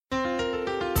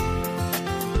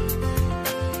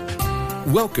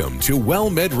Welcome to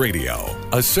WellMed Radio,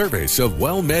 a service of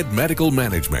WellMed Medical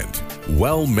Management.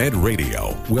 WellMed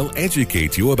Radio will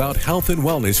educate you about health and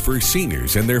wellness for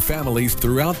seniors and their families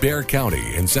throughout Bexar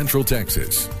County in Central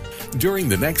Texas. During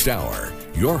the next hour,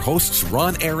 your hosts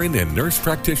Ron Aaron and nurse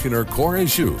practitioner Cora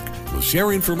Zook will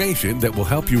share information that will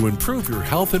help you improve your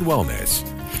health and wellness.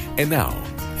 And now,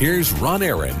 here's Ron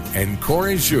Aaron and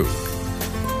Cora Zook.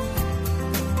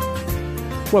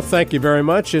 Well, thank you very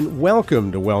much, and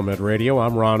welcome to WellMed Radio.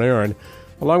 I'm Ron Aaron.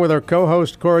 Along with our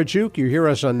co-host, Cora Zook, you hear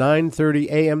us on 9:30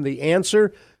 a.m. The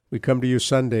Answer. We come to you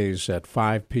Sundays at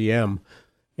 5 p.m.,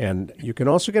 and you can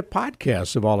also get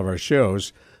podcasts of all of our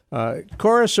shows.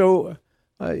 Cora,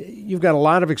 you've got a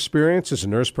lot of experience as a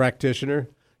nurse practitioner,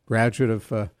 graduate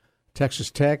of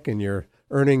Texas Tech, and you're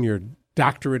earning your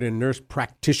doctorate in nurse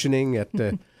practitioning at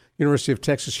the University of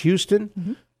Texas, Houston.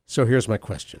 Mm-hmm. So here's my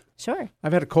question. Sure.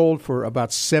 I've had a cold for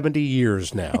about 70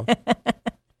 years now,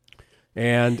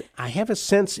 and I have a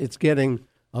sense it's getting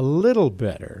a little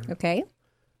better. Okay.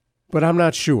 But I'm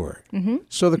not sure. Mm-hmm.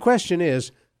 So the question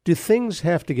is, do things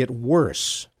have to get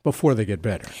worse before they get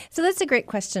better? So that's a great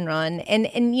question, Ron.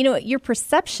 And you know, your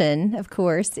perception, of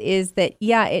course, is that,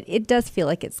 yeah, it does feel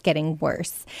like it's getting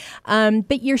worse.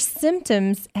 But your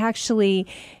symptoms actually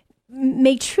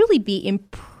may truly be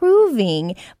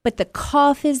improving, but the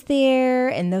cough is there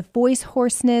and the voice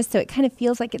hoarseness, so it kind of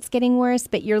feels like it's getting worse,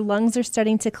 but your lungs are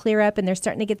starting to clear up and they're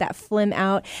starting to get that phlegm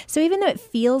out. So even though it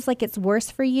feels like it's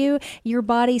worse for you, your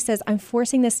body says, I'm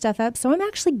forcing this stuff up, so I'm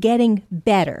actually getting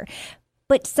better.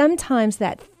 But sometimes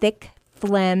that thick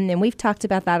phlegm, and we've talked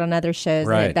about that on other shows,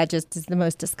 right. That just is the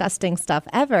most disgusting stuff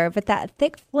ever, but that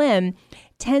thick phlegm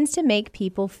tends to make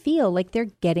people feel like they're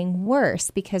getting worse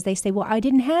because they say, well, I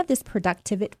didn't have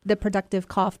the productive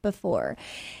cough before,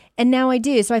 and now I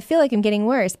do. So I feel like I'm getting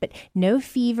worse, but no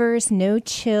fevers, no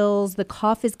chills. The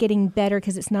cough is getting better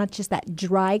because it's not just that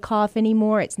dry cough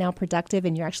anymore. It's now productive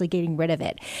and you're actually getting rid of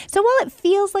it. So while it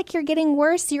feels like you're getting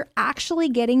worse, you're actually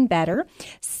getting better.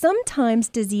 Sometimes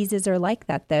diseases are like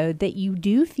that, though, that you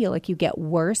do feel like you get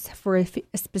worse for a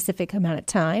specific amount of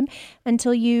time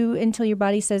until your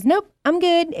body says, nope, I'm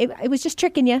good. It was just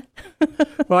tricking you.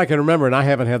 Well, I can remember, and I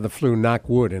haven't had the flu, knock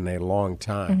wood, in a long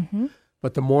time. Mm-hmm.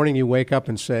 But the morning you wake up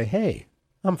and say, hey,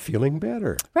 I'm feeling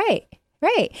better. Right.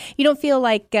 You don't feel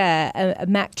like a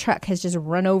Mack truck has just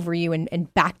run over you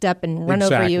and backed up and run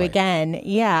over you again.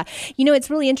 Yeah. You know,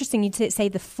 it's really interesting you say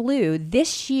the flu.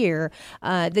 This year,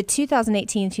 the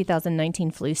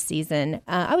 2018-2019 flu season,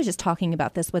 I was just talking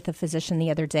about this with a physician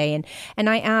the other day, and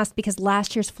I asked, because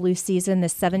last year's flu season, the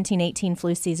 17-18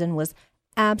 flu season, was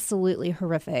absolutely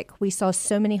horrific. We saw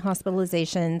so many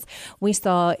hospitalizations. We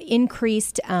saw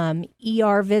increased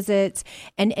ER visits,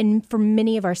 and for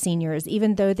many of our seniors,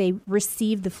 even though they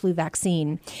received the flu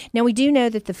vaccine. Now, we do know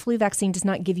that the flu vaccine does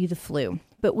not give you the flu,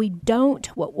 but we don't.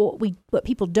 What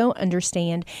people don't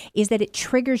understand is that it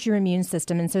triggers your immune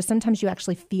system, and so sometimes you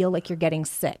actually feel like you're getting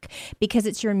sick because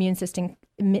it's your immune system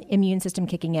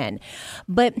kicking in.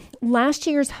 But last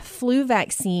year's flu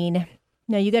vaccine,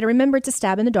 now you got to remember, it's a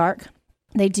stab in the dark.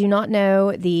 They do not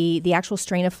know the actual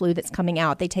strain of flu that's coming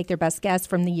out. They take their best guess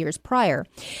from the years prior.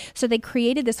 So they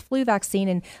created this flu vaccine,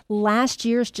 and last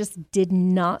year's just did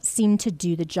not seem to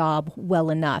do the job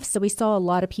well enough. So we saw a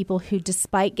lot of people who,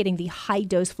 despite getting the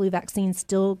high-dose flu vaccine,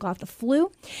 still got the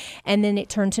flu, and then it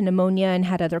turned to pneumonia and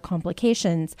had other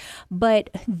complications. But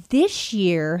this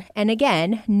year, and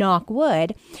again, knock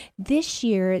wood, this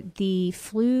year the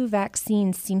flu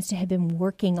vaccine seems to have been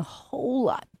working a whole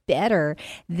lot better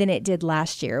than it did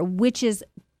last year, which is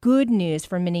good news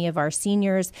for many of our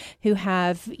seniors who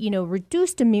have,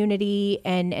 reduced immunity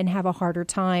and have a harder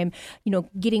time,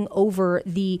 getting over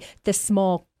the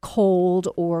small cold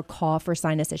or cough or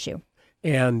sinus issue.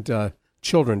 And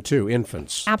children too,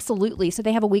 infants. Absolutely. So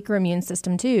they have a weaker immune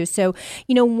system too. So,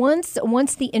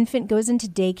 once the infant goes into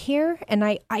daycare, and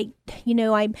I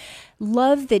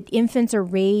love that infants are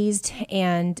raised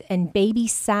and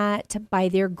babysat by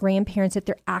their grandparents, that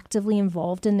they're actively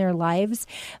involved in their lives.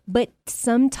 But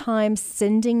sometimes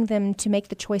sending them to make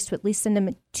the choice to at least send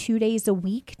them 2 days a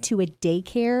week to a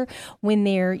daycare when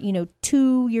they're,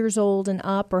 2 years old and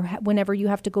up, or whenever you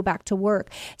have to go back to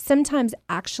work, sometimes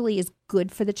actually is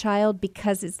good for the child,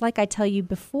 because it's like I tell you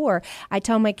before, I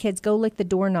tell my kids, go lick the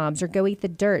doorknobs or go eat the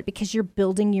dirt, because you're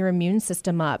building your immune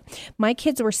system up. My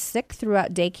kids were sick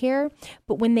throughout daycare,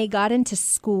 but when they got into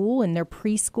school, in their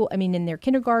preschool, in their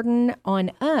kindergarten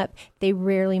on up, they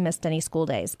rarely missed any school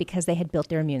days because they had built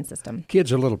their immune system.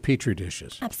 Kids are little petri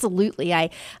dishes. Absolutely. I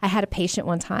had a patient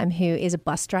one time who is a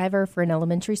bus driver for an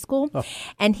elementary school,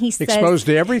 and he said, exposed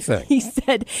to everything. He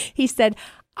said,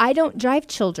 I don't drive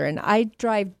children. I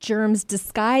drive germs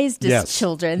disguised as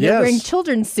children. They're wearing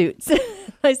children's suits.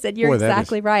 I said, you're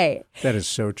exactly right. That is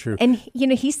so true. And,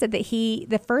 he said that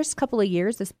the first couple of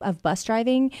years of bus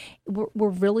driving were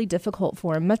really difficult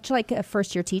for him, much like a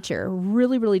first-year teacher,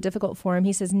 really, really difficult for him.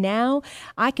 He says, now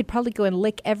I could probably go and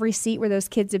lick every seat where those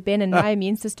kids have been, and my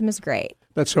immune system is great.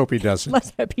 Let's hope he doesn't.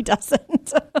 Let's hope he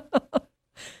doesn't.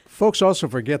 Folks also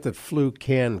forget that flu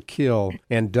can kill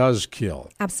and does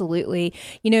kill. Absolutely.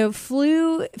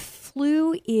 Flu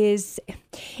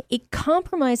it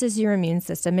compromises your immune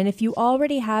system. And if you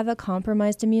already have a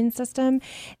compromised immune system,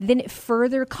 then it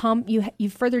further you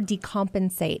further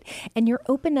decompensate. And you're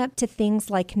open up to things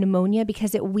like pneumonia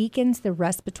because it weakens the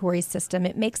respiratory system.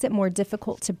 It makes it more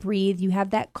difficult to breathe. You have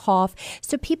that cough.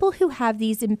 So people who have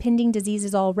these impending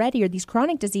diseases already, or these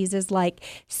chronic diseases like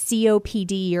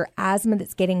COPD or asthma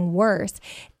that's getting worse,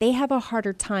 they have a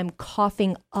harder time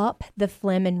coughing up the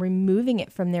phlegm and removing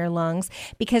it from their lungs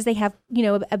because they have,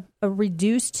 a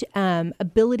reduced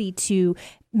ability to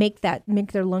make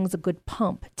their lungs a good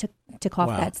pump to cough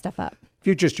that stuff up. If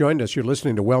you just joined us, you're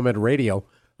listening to WellMed Radio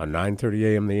on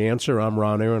 9:30 a.m. The Answer. I'm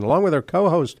Ron Aaron, along with our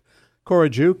co-host, Cora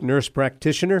Juke, nurse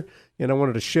practitioner. And I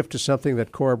wanted to shift to something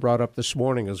that Cora brought up this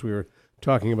morning as we were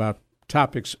talking about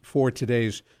topics for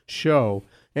today's show.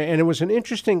 And it was an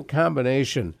interesting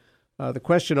combination. The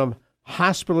question of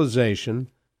hospitalization,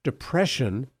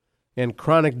 depression, and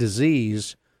chronic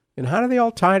disease, and how do they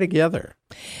all tie together?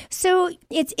 So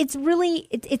it's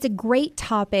a great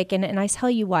topic, and I tell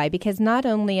you why. Because not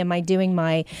only am I doing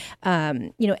my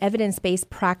evidence-based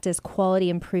practice quality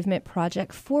improvement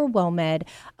project for WellMed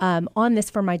on this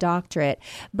for my doctorate,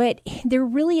 but there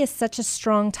really is such a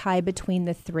strong tie between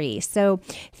the three. So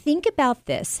think about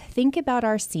this. Think about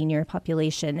our senior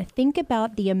population. Think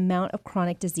about the amount of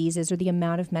chronic diseases or the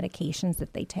amount of medications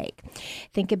that they take.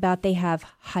 Think about they have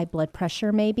high blood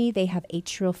pressure, maybe they have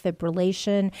atrial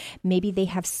fibrillation, maybe they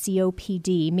have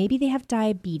COPD, maybe they have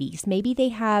diabetes, maybe they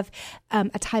have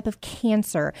a type of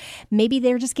cancer, maybe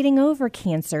they're just getting over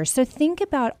cancer. So think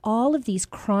about all of these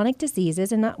chronic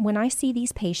diseases, and when I see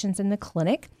these patients in the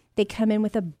clinic, they come in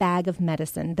with a bag of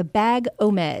medicine, the bag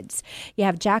O-meds. You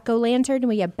have Jack-O-Lantern and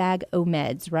we have bag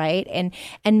O-meds, right? And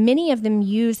many of them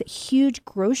use huge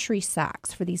grocery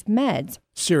sacks for these meds.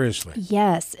 Seriously?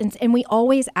 Yes. And we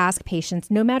always ask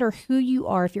patients, no matter who you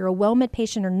are, if you're a WellMed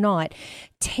patient or not,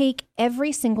 take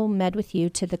every single med with you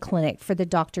to the clinic for the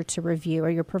doctor to review or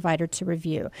your provider to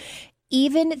review.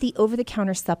 Even the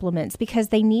over-the-counter supplements, because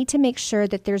they need to make sure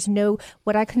that there's no,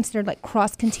 what I consider like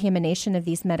cross-contamination of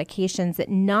these medications, that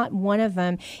not one of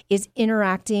them is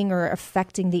interacting or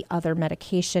affecting the other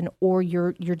medication or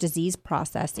your disease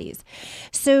processes.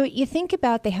 So you think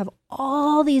about, they have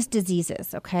all these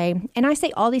diseases, okay? And I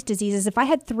say all these diseases. If I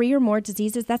had 3 or more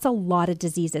diseases, that's a lot of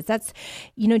diseases. That's,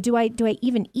 do I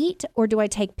even eat or do I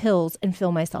take pills and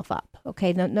fill myself up?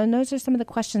 Okay, those are some of the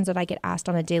questions that I get asked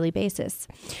on a daily basis.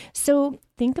 So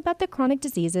think about the chronic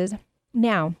diseases.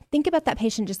 Now, think about that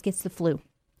patient just gets the flu.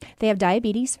 They have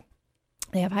diabetes.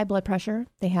 They have high blood pressure.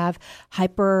 They have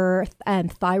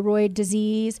hyperthyroid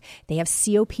disease. They have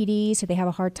COPD, so they have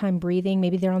a hard time breathing.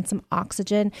 Maybe they're on some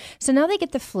oxygen. So now they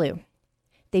get the flu.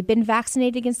 They've been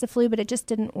vaccinated against the flu, but it just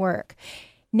didn't work.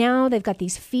 Now they've got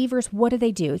these fevers. What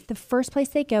do? The first place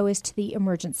they go is to the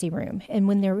emergency room. And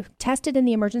when they're tested in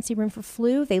the emergency room for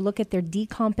flu, they look at their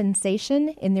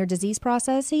decompensation in their disease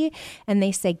processes, and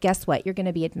they say, guess what? You're going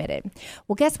to be admitted.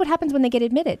 Well, guess what happens when they get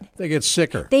admitted? They get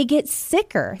sicker. They get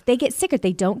sicker.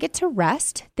 They don't get to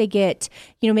rest. They get,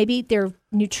 maybe their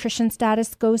nutrition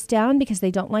status goes down because they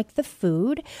don't like the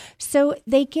food. So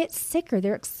they get sicker.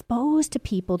 They're exposed to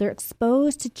people. They're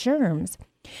exposed to germs.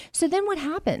 So then what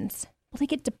happens? Well, they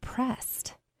get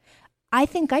depressed. I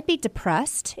think I'd be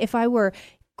depressed if I were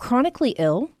chronically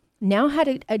ill, now had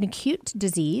an acute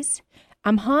disease,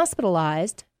 I'm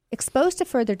hospitalized, exposed to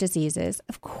further diseases.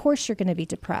 Of course you're going to be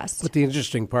depressed. But the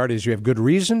interesting part is you have good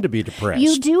reason to be depressed.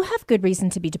 You do have good reason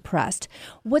to be depressed.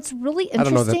 What's really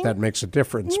interesting... I don't know that makes a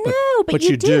difference, but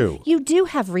you do. You do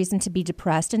have reason to be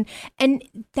depressed. And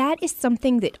that is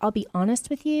something that, I'll be honest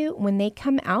with you, when they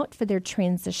come out for their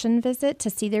transition visit to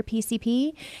see their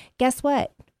PCP, guess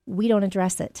what? We don't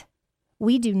address it.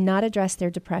 We do not address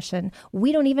their depression.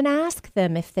 We don't even ask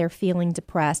them if they're feeling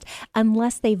depressed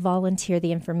unless they volunteer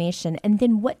the information. And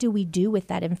then what do we do with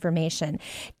that information?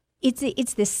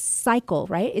 It's this cycle,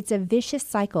 right? It's a vicious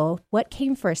cycle. What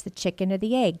came first, the chicken or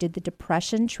the egg? Did the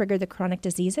depression trigger the chronic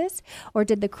diseases, or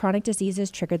did the chronic diseases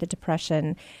trigger the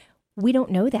depression? We don't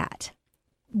know that.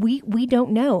 We don't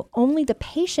know. Only the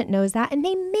patient knows that, and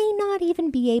they may not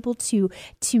even be able to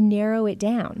narrow it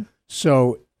down.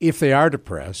 So if they are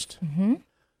depressed,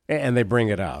 and they bring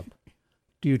it up,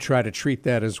 do you try to treat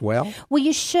that as well? Well,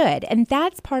 you should. And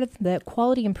that's part of the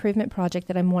quality improvement project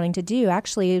that I'm wanting to do.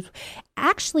 Actually,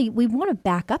 we want to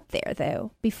back up there,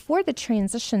 though, before the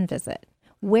transition visit.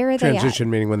 Where are they at? Transition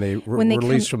meaning when they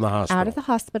release from the hospital. Out of the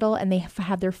hospital, and they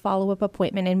have their follow-up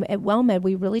appointment. And at WellMed,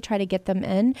 we really try to get them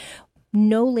in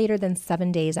no later than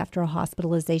 7 days after a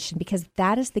hospitalization, because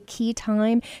that is the key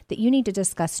time that you need to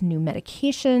discuss new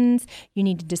medications, you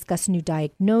need to discuss new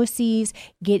diagnoses,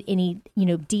 get any,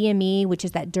 DME, which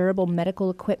is that durable medical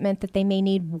equipment that they may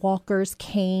need, walkers,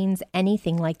 canes,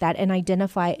 anything like that, and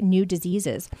identify new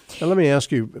diseases. Now, let me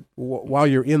ask you, while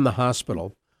you're in the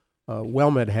hospital,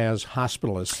 WellMed has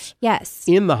hospitalists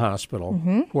in the hospital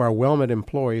who are WellMed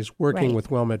employees working with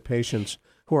WellMed patients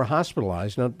who are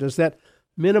hospitalized. Now, does that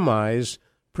minimize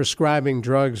prescribing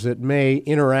drugs that may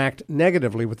interact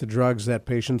negatively with the drugs that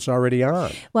patient's already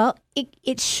on? Well,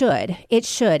 it should. It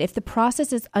should. If the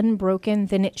process is unbroken,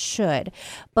 then it should.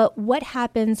 But what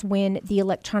happens when the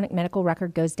electronic medical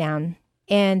record goes down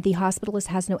and the hospitalist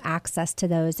has no access to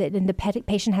those, and the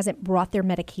patient hasn't brought their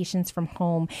medications from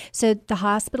home? So the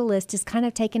hospitalist is kind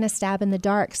of taking a stab in the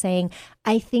dark saying,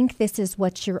 I think this is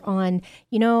what you're on.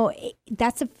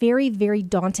 That's a very, very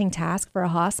daunting task for a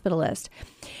hospitalist.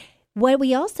 What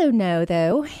we also know,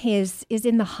 though, is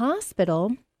in the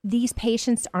hospital, these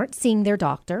patients aren't seeing their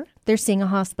doctor. They're seeing a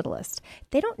hospitalist.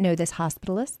 They don't know this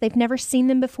hospitalist. They've never seen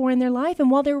them before in their life.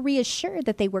 And while they're reassured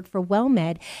that they work for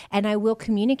WellMed and I will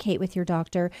communicate with your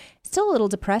doctor, it's still a little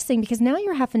depressing because now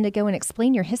you're having to go and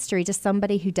explain your history to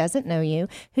somebody who doesn't know you,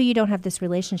 who you don't have this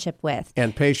relationship with.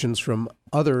 And patients from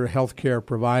other healthcare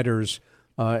providers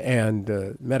and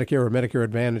Medicare or Medicare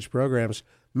Advantage programs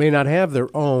may not have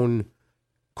their own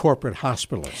corporate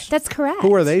hospitalists. That's correct.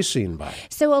 Who are they seen by?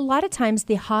 So a lot of times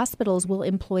the hospitals will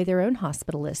employ their own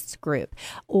hospitalists group,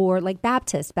 or like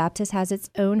Baptist. Baptist has its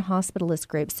own hospitalist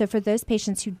group. So for those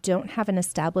patients who don't have an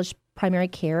established primary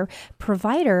care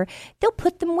provider, they'll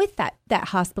put them with that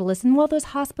hospitalist. And while those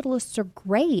hospitalists are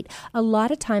great, a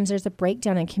lot of times there's a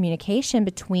breakdown in communication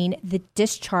between the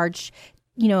discharge,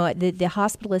 the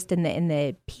hospitalist and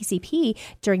the PCP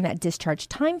during that discharge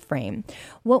time frame.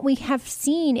 What we have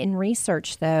seen in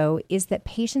research, though, is that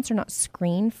patients are not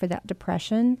screened for that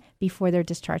depression before they're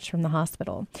discharged from the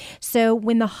hospital. So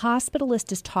when the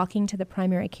hospitalist is talking to the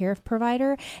primary care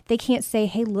provider, they can't say,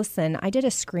 hey, listen, I did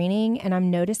a screening and I'm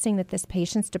noticing that this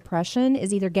patient's depression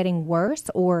is either getting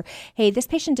worse, or, hey, this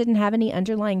patient didn't have any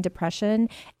underlying depression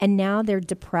and now they're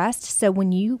depressed. So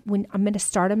when I'm going to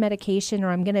start a medication or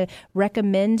I'm going to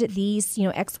recommend these,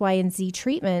 X, Y, and Z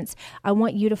treatments, I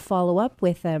want you to follow up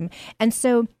with them. And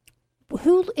so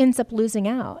who ends up losing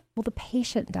out? Well, the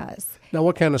patient does. Now,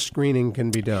 what kind of screening can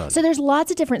be done? So there's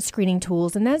lots of different screening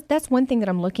tools, and that's one thing that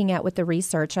I'm looking at with the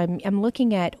research. I'm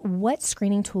looking at what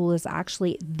screening tool is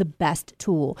actually the best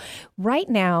tool. Right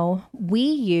now, we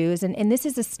use, and this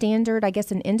is a standard, I guess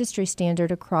an industry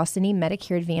standard across any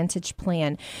Medicare Advantage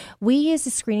plan, we use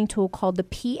a screening tool called the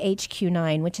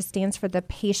PHQ-9, which stands for the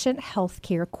Patient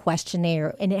Healthcare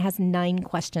Questionnaire, and it has 9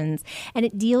 questions, and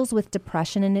it deals with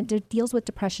depression, and it deals with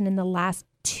depression in the last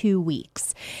 2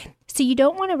 weeks. So you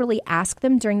don't want to really ask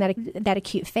them during that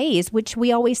acute phase, which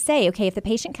we always say, okay, if the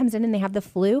patient comes in and they have the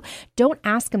flu, don't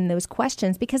ask them those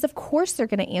questions because of course they're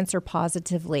going to answer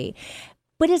positively.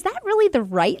 But is that really the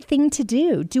right thing to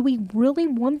do? Do we really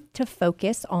want to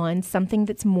focus on something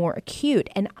that's more acute?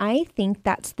 And I think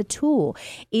that's the tool,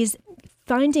 is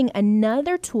finding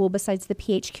another tool besides the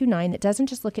PHQ-9 that doesn't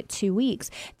just look at 2 weeks,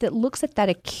 that looks at that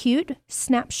acute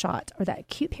snapshot or that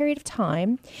acute period of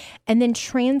time and then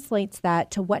translates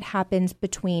that to what happens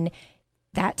between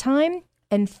that time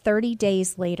and 30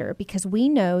 days later, because we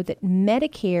know that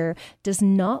Medicare does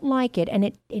not like it, and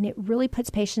it really puts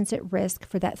patients at risk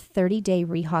for that 30-day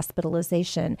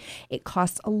rehospitalization. It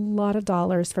costs a lot of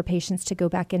dollars for patients to go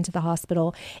back into the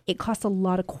hospital. It costs a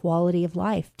lot of quality of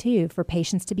life, too, for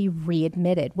patients to be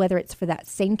readmitted, whether it's for that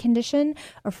same condition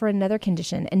or for another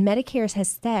condition. And Medicare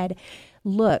has said,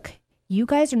 look, you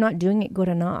guys are not doing it good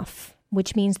enough,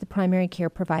 which means the primary care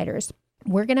providers,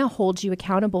 we're going to hold you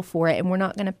accountable for it, and we're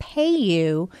not going to pay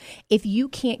you if you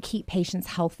can't keep patients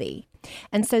healthy.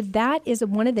 And so that is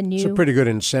one of the new... It's a pretty good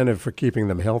incentive for keeping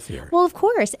them healthier. Well, of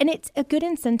course. And it's a good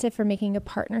incentive for making a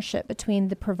partnership between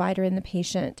the provider and the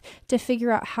patient to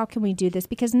figure out how can we do this.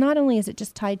 Because not only is it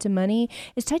just tied to money,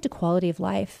 it's tied to quality of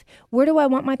life. Where do I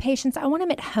want my patients? I want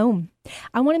them at home.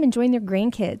 I want them enjoying their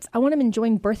grandkids. I want them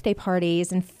enjoying birthday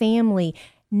parties and family.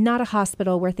 Not a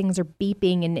hospital where things are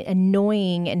beeping and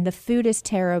annoying and the food is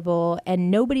terrible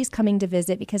and nobody's coming to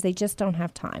visit because they just don't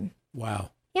have time.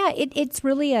 Wow. Yeah, it's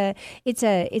really a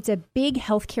big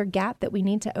healthcare gap that we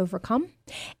need to overcome,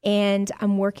 and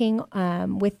I'm working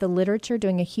with the literature,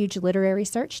 doing a huge literary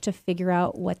search to figure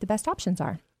out what the best options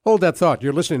are. Hold that thought.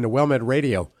 You're listening to WellMed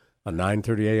Radio on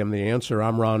 9:30 a.m. The Answer.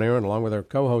 I'm Ron Aaron, along with our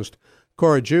co-host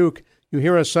Cora Juke. You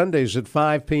hear us Sundays at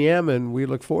 5 p.m., and we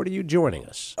look forward to you joining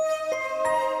us.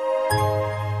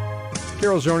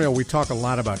 Carol Zernial, we talk a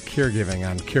lot about caregiving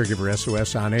on Caregiver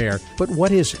SOS On Air, but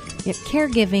what is it?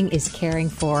 Caregiving is caring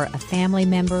for a family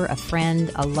member, a friend,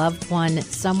 a loved one,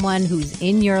 someone who's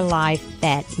in your life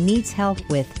that needs help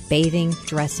with bathing,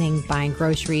 dressing, buying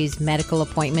groceries, medical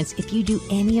appointments. If you do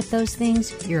any of those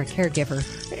things, you're a caregiver.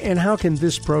 And how can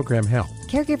this program help?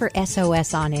 Caregiver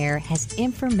SOS On Air has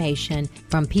information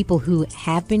from people who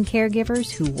have been caregivers,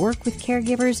 who work with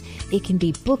caregivers. It can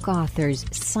be book authors,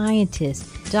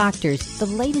 scientists, doctors, the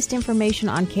latest information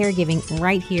on caregiving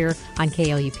right here on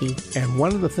KLUP. And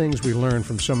one of the things we learn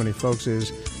from so many folks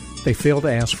is they fail to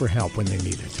ask for help when they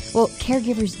need it. Well,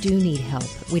 caregivers do need help.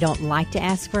 We don't like to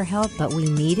ask for help, but we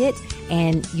need it.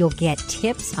 And you'll get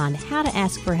tips on how to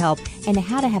ask for help and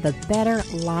how to have a better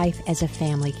life as a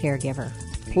family caregiver.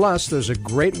 Plus, there's a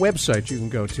great website you can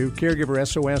go to,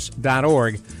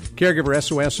 caregiversos.org. Caregiver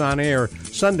SOS On Air,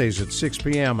 Sundays at 6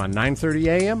 p.m. on 9:30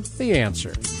 a.m. The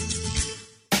Answer.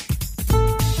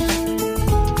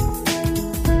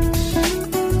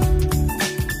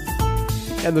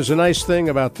 And there's a nice thing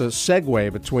about the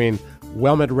segue between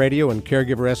WellMed Radio and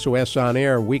Caregiver SOS On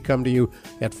Air. We come to you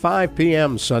at 5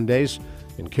 p.m. Sundays,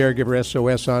 and Caregiver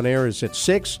SOS On Air is at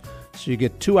 6, so you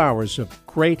get 2 hours of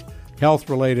great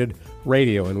health-related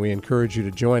radio, and we encourage you to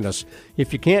join us.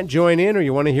 If you can't join in or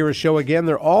you want to hear a show again,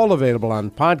 they're all available on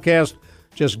podcast.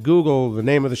 Just Google the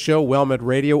name of the show, WellMed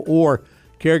Radio, or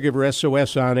Caregiver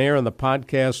SOS On Air, and the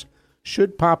podcast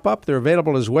should pop up. They're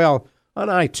available as well on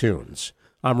iTunes.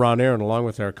 I'm Ron Aaron, along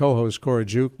with our co-host Cora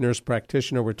Juke, nurse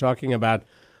practitioner. We're talking about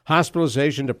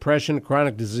hospitalization, depression,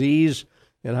 chronic disease,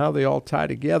 and how they all tie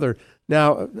together.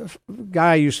 Now, a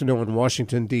guy I used to know in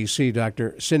Washington, D.C.,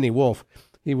 Dr. Sidney Wolfe,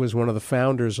 he was one of the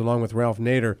founders, along with Ralph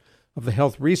Nader, of the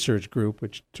Health Research Group,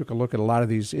 which took a look at a lot of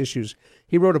these issues.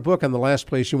 He wrote a book on the last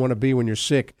place you want to be when you're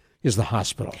sick is the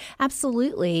hospital.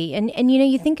 Absolutely. And you know,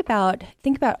 you think about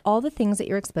all the things that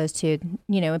you're exposed to,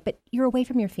 you know, but you're away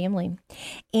from your family.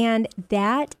 And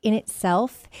that in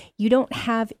itself, you don't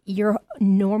have your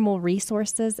normal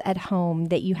resources at home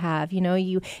that you have. You know,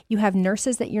 you have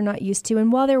nurses that you're not used to.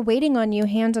 And while they're waiting on you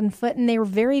hand and foot and they're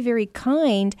very, very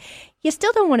kind, you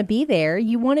still don't want to be there.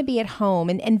 You want to be at home.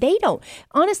 And they don't.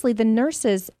 Honestly, the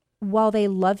nurses, while they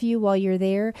love you while you're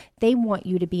there, they want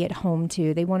you to be at home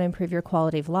too. They want to improve your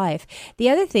quality of life. The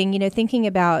other thing, you know, thinking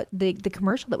about the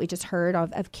commercial that we just heard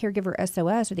of Caregiver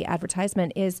SOS, or the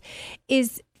advertisement, is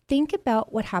think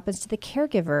about what happens to the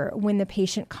caregiver when the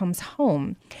patient comes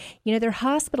home. You know, they're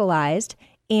hospitalized,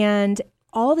 and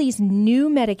all these new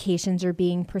medications are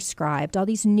being prescribed, all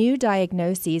these new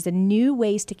diagnoses and new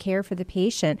ways to care for the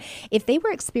patient. If they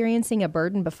were experiencing a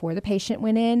burden before the patient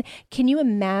went in, can you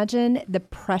imagine the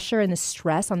pressure and the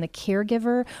stress on the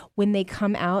caregiver when they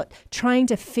come out trying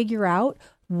to figure out,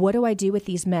 what do I do with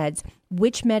these meds?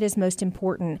 Which med is most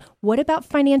important? What about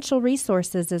financial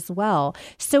resources as well?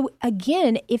 So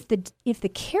again, if the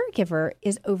caregiver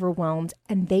is overwhelmed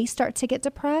and they start to get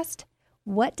depressed,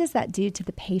 what does that do to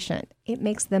the patient? It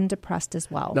makes them depressed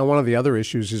as well. Now, one of the other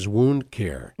issues is wound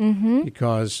care,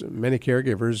 because many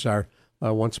caregivers are,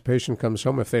 once a patient comes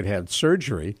home, if they'd had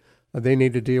surgery, they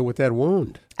need to deal with that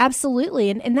wound. Absolutely.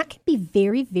 And that can be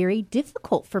very, very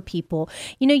difficult for people.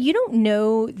 You know, you don't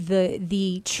know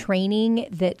the training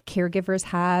that caregivers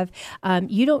have.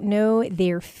 You don't know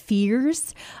their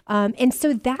fears. And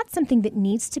so that's something that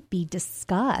needs to be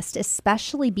discussed,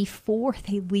 especially before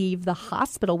they leave the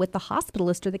hospital with the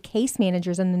hospitalist or the case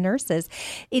managers and the nurses.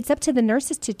 It's up to the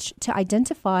nurses to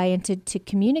identify and to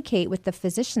communicate with the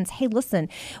physicians. Hey, listen,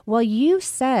 while you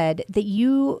said that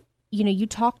you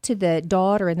talked to the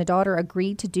daughter and the daughter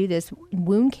agreed to do this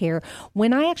wound care,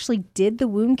 when I actually did the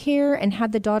wound care and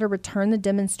had the daughter return the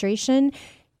demonstration,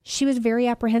 she was very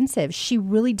apprehensive. She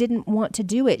really didn't want to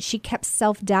do it. She kept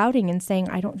self-doubting and saying,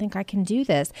 I don't think I can do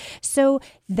this. So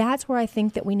that's where I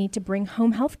think that we need to bring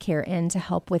home health care in to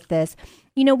help with this.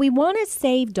 You know, we want to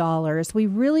save dollars. We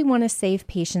really want to save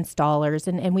patients dollars,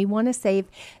 and we want to save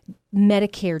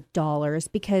Medicare dollars,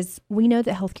 because we know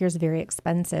that healthcare is very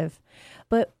expensive.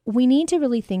 But we need to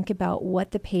really think about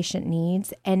what the patient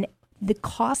needs and the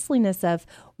costliness of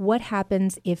what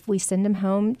happens if we send them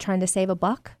home trying to save a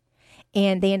buck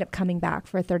and they end up coming back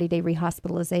for a 30-day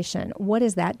rehospitalization. What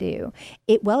does that do?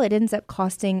 It ends up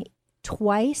costing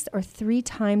twice or 3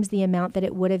 times the amount that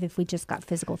it would have if we just got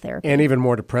physical therapy. And even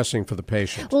more depressing for the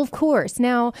patient. Well, of course.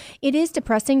 Now, it is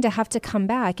depressing to have to come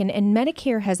back, and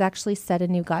Medicare has actually set a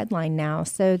new guideline now.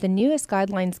 So the newest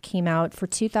guidelines came out for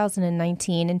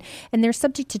 2019, and they're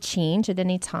subject to change at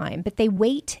any time. But they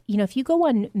wait, if you go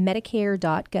on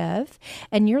Medicare.gov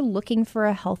and you're looking for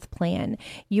a health plan,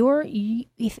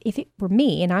 if it were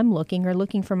me and I'm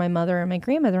looking for my mother or my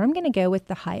grandmother, I'm going to go with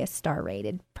the highest star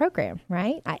rated program,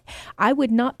 right? I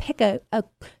would not pick a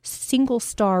single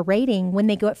star rating when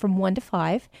they go up from 1 to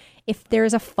 5. If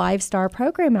there's a 5-star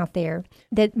program out there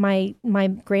that my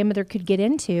grandmother could get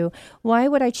into, why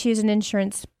would I choose an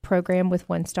insurance program with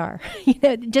 1 star?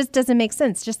 It just doesn't make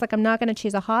sense. Just like I'm not going to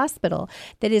choose a hospital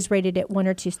that is rated at 1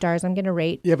 or 2 stars. I'm going to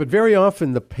rate. Yeah, but very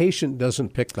often the patient doesn't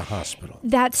pick the hospital.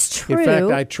 That's true. In fact,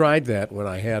 I tried that when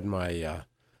I had my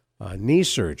knee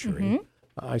surgery. Mm-hmm.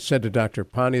 I said to Dr.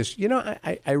 Pontius,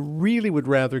 I really would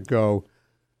rather go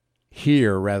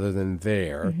here rather than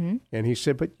there. Mm-hmm. And he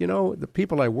said, but, the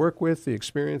people I work with, the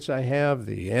experience I have,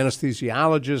 the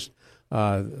anesthesiologist,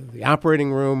 the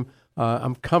operating room,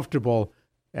 I'm comfortable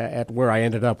at where I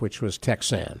ended up, which was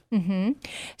Texan. Mm-hmm.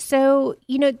 So,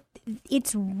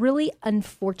 it's really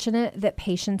unfortunate that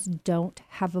patients don't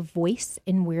have a voice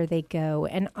in where they go.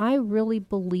 And I really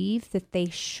believe that they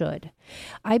should.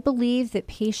 I believe that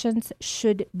patients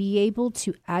should be able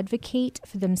to advocate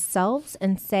for themselves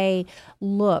and say,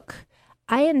 look,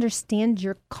 I understand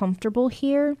you're comfortable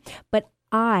here, but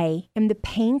I am the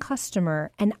paying customer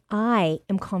and I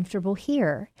am comfortable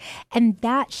here. And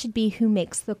that should be who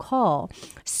makes the call.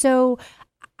 So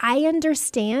I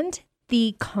understand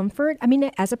the comfort. I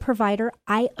mean, as a provider,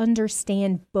 I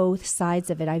understand both sides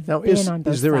of it. I've been on both sides.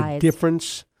 Is there a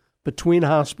difference between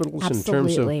hospitals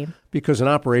Absolutely. In terms of, because an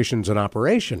operation's an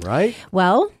operation, right?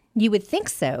 Well, you would think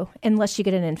so, unless you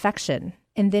get an infection.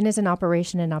 And then is an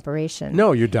operation an operation?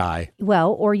 No, you die.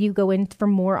 Well, or you go in for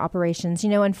more operations.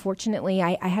 Unfortunately,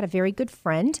 I had a very good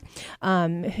friend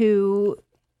who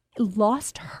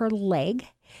lost her leg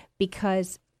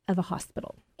because of a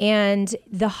hospital. And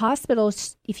the hospital,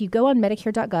 if you go on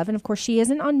Medicare.gov, and of course she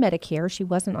isn't on Medicare. She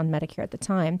wasn't on Medicare at the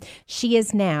time. She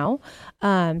is now.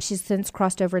 She's since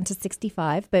crossed over into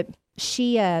 65. But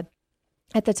she,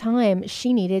 at the time,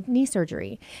 she needed knee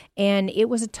surgery. And it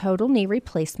was a total knee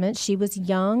replacement. She was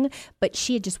young, but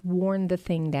she had just worn the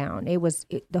thing down.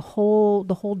 The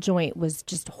whole joint was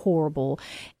just horrible.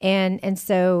 And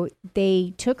so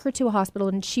they took her to a hospital,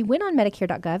 and she went on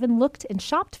Medicare.gov and looked and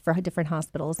shopped for different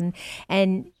hospitals.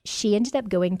 And she ended up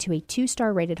going to a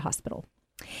 2-star rated hospital.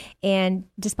 And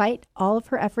despite all of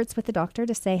her efforts with the doctor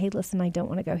to say, hey, listen, I don't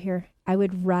want to go here.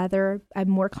 I'm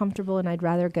more comfortable and I'd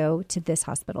rather go to this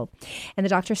hospital. And the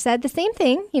doctor said the same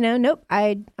thing, nope,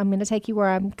 I'm going to take you where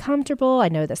I'm comfortable. I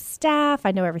know the staff.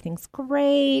 I know everything's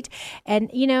great.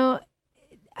 And,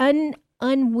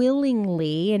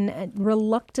 unwillingly and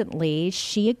reluctantly,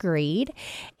 she agreed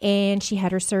and she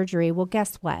had her surgery. Well,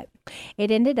 guess what?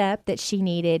 It ended up that she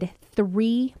needed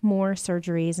 3 more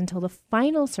surgeries until the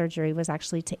final surgery was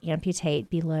actually to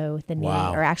amputate below the knee,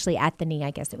 or actually at the knee.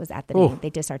 I guess it was at the knee. They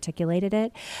disarticulated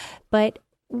it. But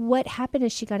what happened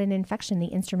is she got an infection. The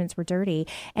instruments were dirty.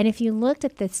 And if you looked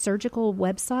at the surgical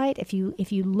website, if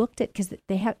you looked at, because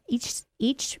they have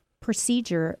each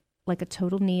procedure, like a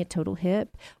total knee, a total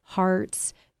hip,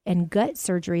 hearts, and gut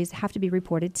surgeries have to be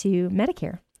reported to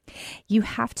Medicare. You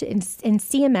have to, in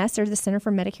CMS, or the Center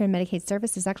for Medicare and Medicaid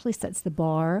Services, actually sets the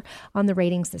bar on the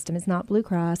rating system. It's not Blue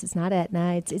Cross, it's not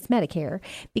Aetna, it's Medicare,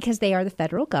 because they are the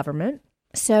federal government.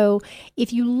 So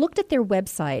if you looked at their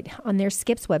website, on their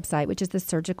SCIPS website, which is the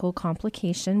surgical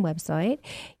complication website,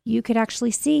 you could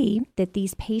actually see that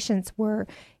these patients were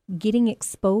getting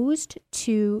exposed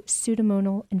to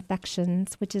Pseudomonal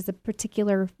infections, which is a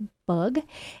particular bug.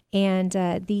 And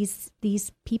these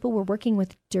people were working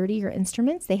with dirtier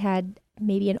instruments. They had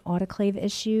maybe an autoclave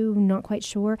issue, not quite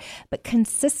sure, but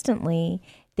consistently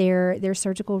their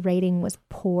surgical rating was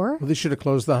poor. Well, they should have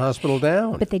closed the hospital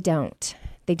down. But they don't.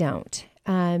 They don't.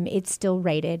 It's still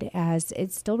rated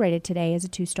today as a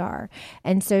 2-star.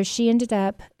 And so she ended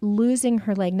up losing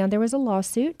her leg. Now, there was a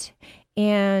lawsuit,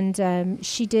 and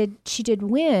she did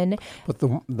win. But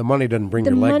the money doesn't bring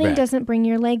your leg back. The money doesn't bring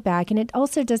your leg back, and it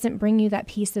also doesn't bring you that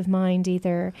peace of mind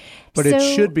either. But it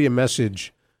should be a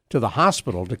message to the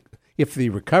hospital. if the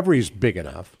recovery is big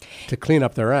enough to clean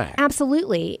up their act.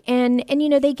 Absolutely. And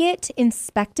they get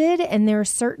inspected, and there are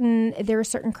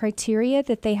certain criteria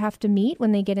that they have to meet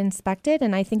when they get inspected.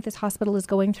 And I think this hospital is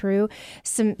going through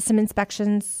some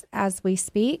inspections as we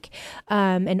speak,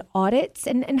 and audits,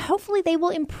 and hopefully they will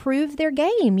improve their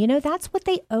game. That's what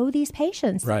they owe these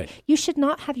patients. Right. You should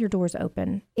not have your doors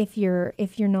open if you're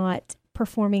not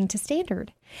performing to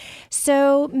standard.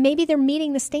 So maybe they're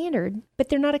meeting the standard, but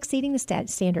they're not exceeding the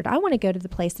standard. I want to go to the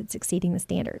place that's exceeding the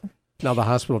standard. Now, the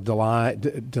hospital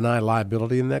deny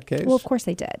liability in that case? Well, of course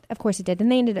they did. Of course they did.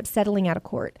 And they ended up settling out of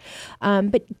court.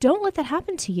 But don't let that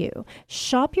happen to you.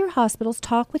 Shop your hospitals,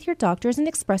 talk with your doctors, and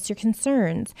express your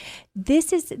concerns.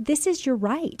 This is your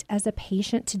right as a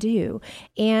patient to do.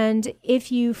 And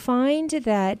if you find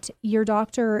that your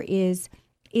doctor is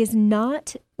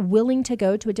not willing to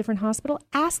go to a different hospital,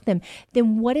 ask them,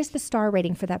 then what is the star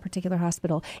rating for that particular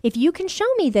hospital? If you can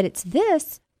show me that it's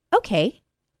this, okay,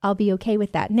 I'll be okay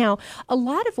with that. Now, a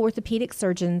lot of orthopedic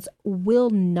surgeons will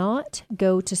not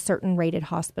go to certain rated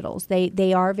hospitals.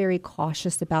 They are very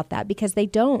cautious about that because they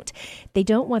don't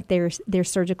want their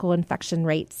surgical infection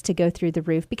rates to go through the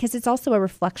roof, because it's also a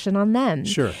reflection on them.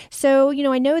 Sure. So,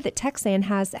 I know that Texan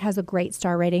has a great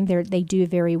star rating. They do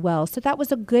very well. So that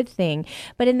was a good thing.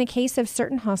 But in the case of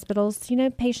certain hospitals,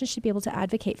 patients should be able to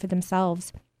advocate for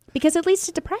themselves because it leads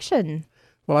to depression.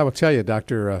 Well, I will tell you,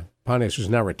 Dr. Pontius, who's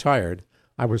now retired,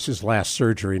 I was his last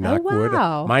surgery, knock wood.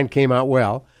 Mine came out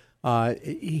well.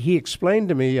 He explained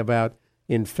to me about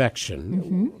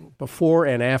infection before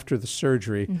and after the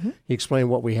surgery. He explained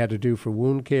what we had to do for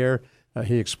wound care.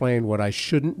 He explained what I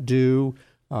shouldn't do.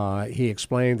 He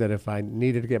explained that if I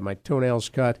needed to get my toenails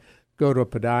cut, go to a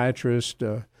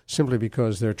podiatrist simply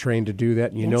because they're trained to do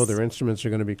that, and you know their instruments are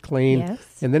going to be clean.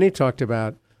 Yes. And then he talked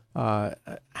about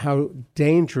how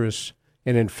dangerous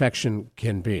an infection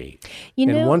can be.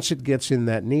 And once it gets in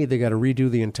that knee, they got to redo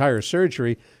the entire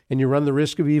surgery, and you run the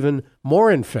risk of even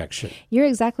more infection. You're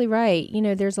exactly right.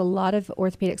 There's a lot of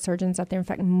orthopedic surgeons out there. In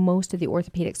fact, most of the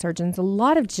orthopedic surgeons, a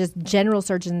lot of just general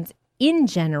surgeons in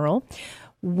general,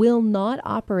 will not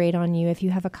operate on you if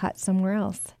you have a cut somewhere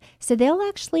else. So they'll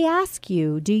actually ask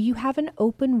you, do you have an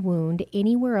open wound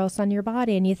anywhere else on your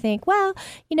body? And you think, well,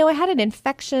 I had an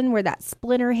infection where that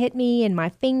splinter hit me in my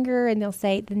finger. And they'll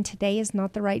say, then today is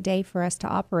not the right day for us to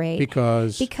operate.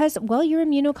 Because, well, you're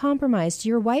immunocompromised.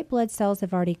 Your white blood cells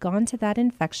have already gone to that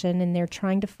infection and they're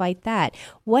trying to fight that.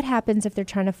 What happens if they're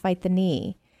trying to fight the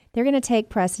knee? They're going to take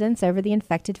precedence over the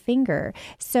infected finger.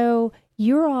 So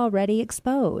you're already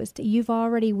exposed. You've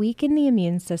already weakened the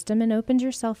immune system and opened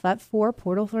yourself up for a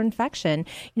portal for infection.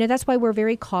 That's why we're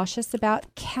very cautious about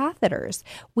catheters.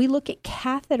 We look at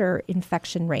catheter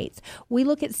infection rates. We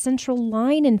look at central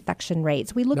line infection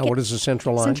rates. What is a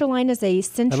central line? Central line is a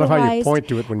centralized... I love how you point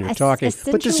to it when you're talking,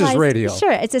 but this is radio.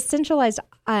 Sure. It's a centralized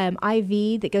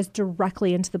IV that goes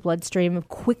directly into the bloodstream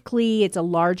quickly. It's a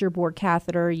larger bore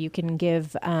catheter. You can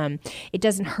give... it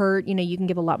doesn't hurt. You can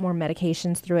give a lot more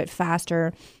medications through it faster.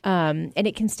 And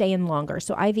it can stay in longer.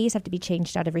 So IVs have to be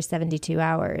changed out every 72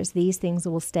 hours. These things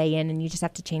will stay in, and you just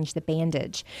have to change the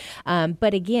bandage.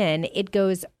 But again, it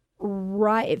goes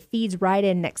right, it feeds right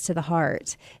in next to the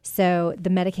heart. So the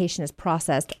medication is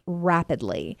processed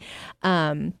rapidly.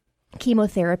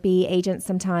 Chemotherapy agents,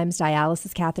 sometimes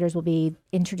dialysis catheters will be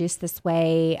introduced this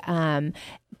way.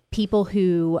 People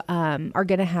who are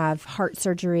going to have heart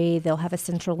surgery, they'll have a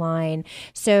central line.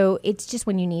 So it's just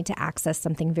when you need to access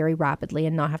something very rapidly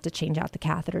and not have to change out the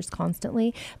catheters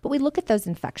constantly. But we look at those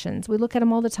infections. We look at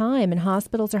them all the time, and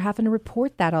hospitals are having to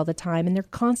report that all the time. And they're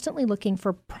constantly looking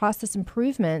for process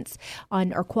improvements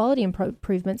or quality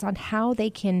improvements on how they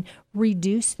can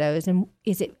reduce those. And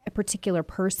is it a particular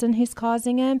person who's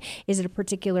causing them? Is it a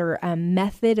particular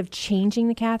method of changing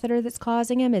the catheter that's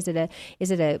causing them? Is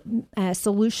it a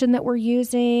solution that we're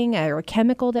using or a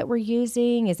chemical that we're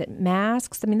using? Is it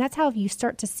masks? That's how you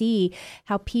start to see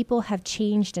how people have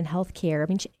changed in healthcare.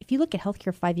 If you look at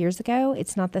healthcare 5 years ago,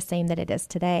 it's not the same that it is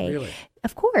today. Really?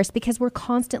 Of course, because we're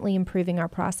constantly improving our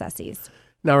processes.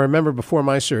 Now, remember before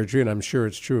my surgery, and I'm sure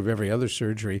it's true of every other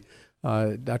surgery,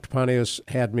 Dr. Pontius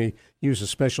had me use a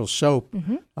special soap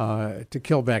to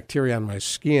kill bacteria on my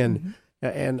skin.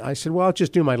 And I said, well, I'll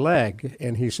just do my leg.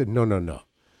 And he said, no.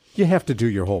 You have to do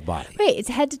your whole body. Right, it's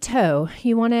head to toe.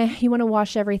 You want to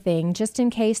wash everything, just in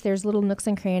case there's little nooks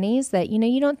and crannies that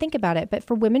you don't think about it. But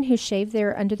for women who shave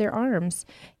under their arms,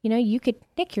 you could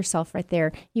nick yourself right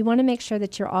there. You want to make sure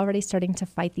that you're already starting to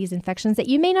fight these infections that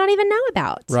you may not even know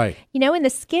about. Right. In the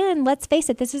skin, let's face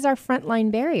it, this is our frontline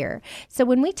barrier. So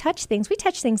when we touch things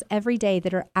every day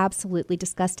that are absolutely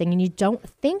disgusting, and you don't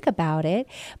think about it,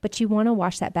 but you want to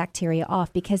wash that bacteria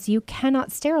off because you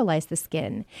cannot sterilize the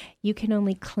skin. You can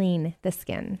only clean the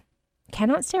skin.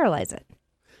 Cannot sterilize it.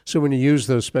 So when you use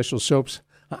those special soaps,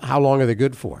 how long are they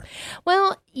good for?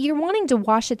 Well, you're wanting to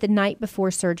wash it the night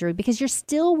before surgery because you're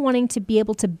still wanting to be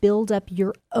able to build up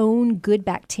your own good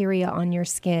bacteria on your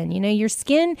skin. Your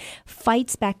skin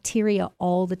fights bacteria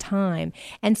all the time.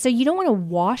 And so you don't want to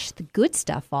wash the good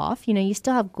stuff off. You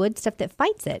still have good stuff that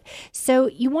fights it. So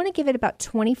you want to give it about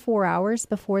 24 hours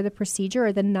before the procedure,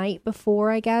 or the night before,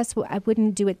 I guess. I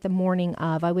wouldn't do it the morning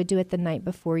of. I would do it the night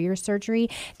before your surgery.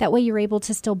 That way you're able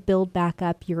to still build back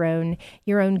up your own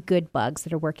good bugs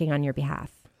that are working on your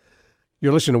behalf.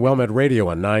 You're listening to WellMed Radio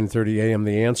on 9:30 a.m.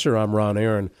 The Answer. I'm Ron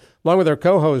Aaron, along with our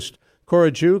co-host,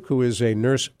 Cora Juke, who is a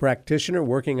nurse practitioner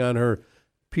working on her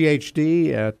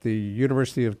Ph.D. at the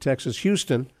University of Texas,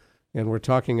 Houston. And we're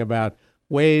talking about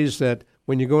ways that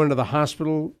when you go into the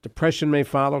hospital, depression may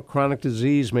follow, chronic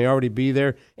disease may already be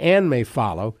there and may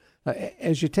follow.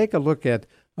 As you take a look at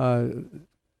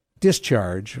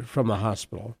discharge from the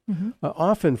hospital,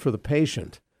 often for the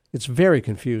patient, it's very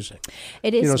confusing.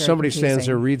 It is. Somebody confusing. stands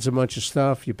there, reads a bunch of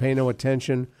stuff, you pay no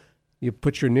attention, you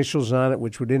put your initials on it,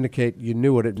 which would indicate you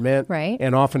knew what it meant, right?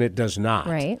 And often it does not.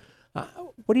 Right.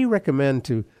 What do you recommend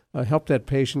to help that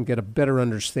patient get a better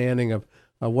understanding of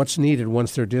what's needed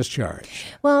once they're discharged?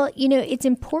 Well, it's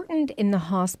important in the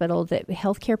hospital that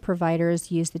healthcare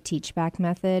providers use the teach-back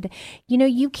method.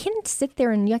 You can sit there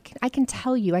and I can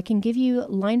tell you, I can give you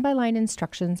line-by-line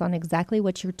instructions on exactly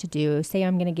what you're to do. Say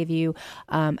I'm going to give you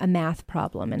a math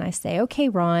problem, and I say, okay,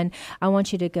 Ron, I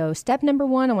want you to go step number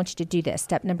 1, I want you to do this.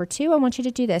 Step number 2, I want you to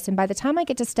do this. And by the time I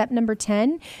get to step number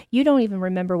 10, you don't even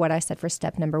remember what I said for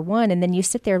step number 1. And then you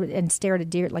sit there and stare at a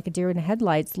deer in the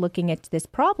headlights looking at this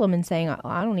problem and saying,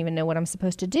 I don't even know what I'm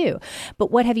supposed to do.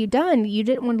 But what have you done? You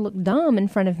didn't want to look dumb in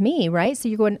front of me, right? So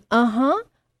you're going, I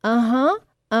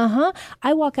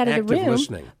walk out of the room.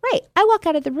 Listening. Right. I walk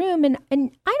out of the room and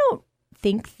I don't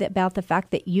think about the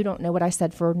fact that you don't know what I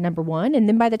said for number 1. And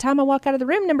then by the time I walk out of the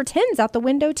room, number 10's out the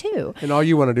window too. And all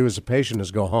you want to do as a patient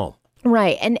is go home.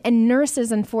 Right. And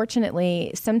nurses,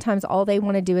 unfortunately, sometimes all they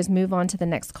want to do is move on to the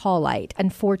next call light.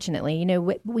 Unfortunately,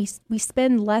 we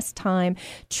spend less time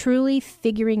truly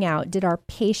figuring out, did our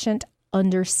patient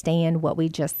understand what we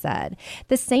just said?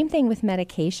 The same thing with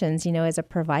medications, as a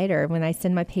provider, when I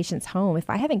send my patients home, if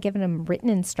I haven't given them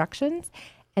written instructions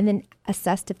and then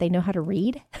assessed if they know how to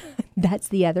read, that's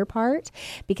the other part,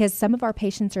 because some of our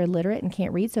patients are illiterate and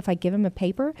can't read. So if I give them a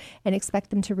paper and expect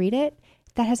them to read it,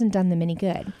 that hasn't done them any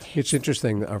good. It's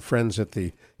interesting. Our friends at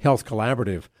the Health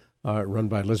Collaborative, run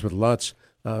by Elizabeth Lutz,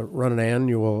 run an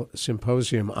annual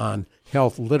symposium on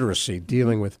health literacy,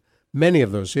 dealing with many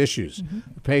of those issues.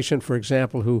 A patient, for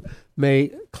example, who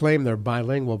may claim they're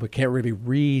bilingual but can't really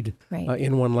read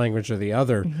in one language or the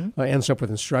other, ends up with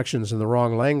instructions in the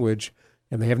wrong language,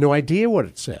 and they have no idea what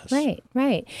it says.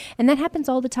 Right. And that happens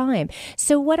all the time.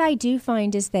 So what I do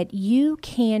find is that you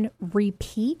can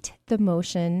repeat the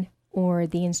motion or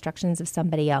the instructions of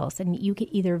somebody else. And you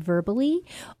can either verbally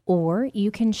or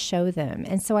you can show them.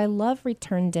 And so I love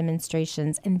return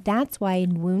demonstrations. And that's why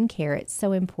in wound care, it's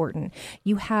so important.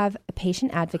 You have a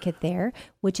patient advocate there,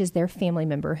 which is their family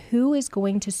member, who is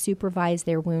going to supervise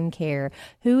their wound care,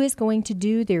 who is going to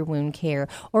do their wound care,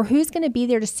 or who's going to be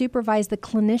there to supervise the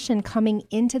clinician coming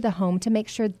into the home to make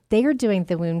sure they're doing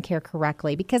the wound care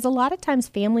correctly. Because a lot of times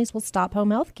families will stop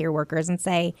home health care workers and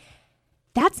say,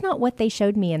 that's not what they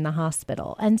showed me in the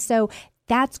hospital. And so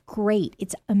that's great.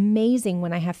 It's amazing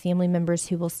when I have family members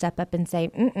who will step up and say,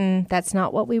 that's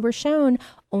not what we were shown,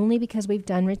 only because we've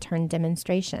done return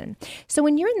demonstration. So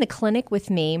when you're in the clinic with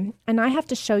me and I have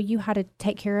to show you how to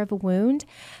take care of a wound,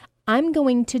 I'm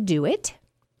going to do it,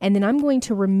 and then I'm going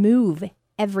to remove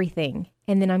everything.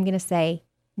 And then I'm going to say,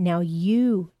 now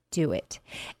you do it.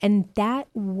 And that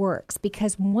works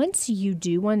because once you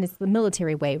do one, it's the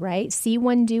military way, right? See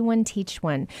one, do one, teach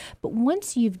one. But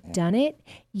once you've done it,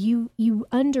 you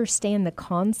understand the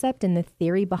concept and the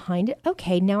theory behind it.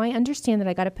 Okay, now I understand that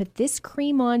I got to put this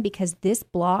cream on because this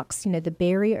blocks, the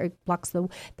barrier, it blocks the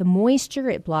moisture,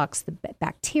 it blocks the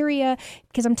bacteria.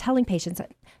 Because I'm telling patients,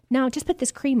 now just put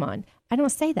this cream on. I don't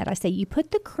say that. I say you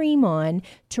put the cream on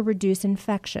to reduce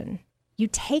infection. You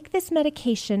take this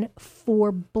medication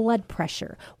for blood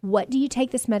pressure. What do you take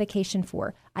this medication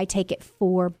for? I take it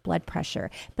for blood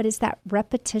pressure. But it's that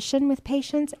repetition with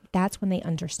patients, that's when they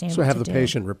understand So what have to the do.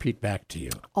 patient repeat back to you.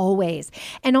 Always.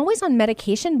 And always on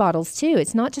medication bottles, too.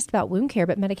 It's not just about wound care,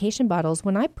 but medication bottles.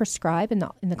 When I prescribe in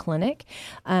the clinic,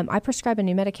 I prescribe a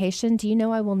new medication. Do you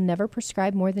know I will never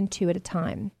prescribe more than 2 at a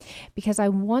time? Because I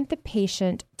want the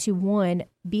patient to, one,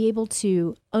 be able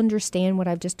to understand what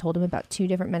I've just told them about 2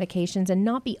 different medications and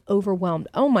not be overwhelmed.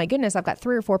 Oh my goodness, I've got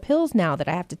 3 or 4 pills now that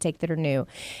I have to take that are new.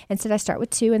 Instead, I start with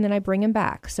 2 and then I bring them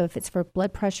back. So if it's for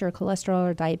blood pressure or cholesterol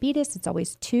or diabetes, it's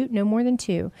always 2, no more than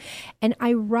 2. And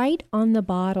I write on the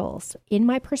bottles in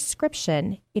my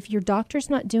prescription, if your doctor's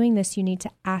not doing this, you need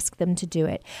to ask them to do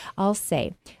it. I'll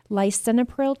say,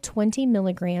 lisinopril 20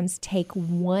 milligrams, take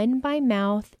 1 by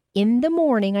mouth in the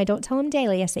morning. I don't tell them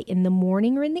daily. I say in the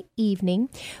morning or in the evening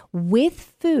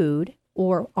with food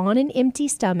or on an empty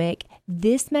stomach.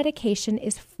 This medication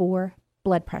is for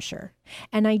blood pressure.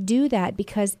 And I do that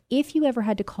because if you ever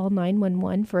had to call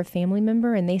 911 for a family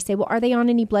member and they say, well, are they on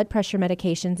any blood pressure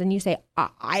medications? And you say,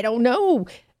 I don't know.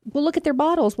 Well, look at their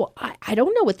bottles. Well, I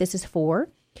don't know what this is for.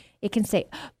 It can say,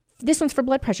 this one's for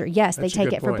blood pressure. Yes, they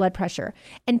take it for blood pressure.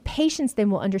 And patients then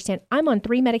will understand, I'm on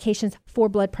 3 medications for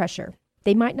blood pressure.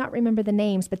 They might not remember the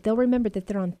names, but they'll remember that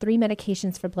they're on 3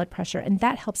 medications for blood pressure, and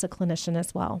that helps a clinician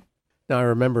as well. Now, I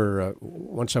remember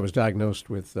once I was diagnosed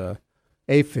with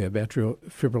AFib, atrial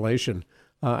fibrillation,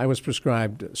 I was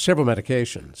prescribed several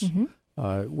medications,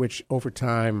 which over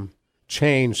time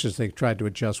changed as they tried to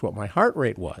adjust what my heart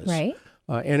rate was. Right.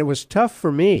 And it was tough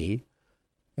for me,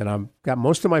 and I've got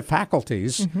most of my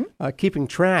faculties, keeping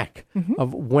track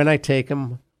of when I take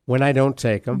them, when I don't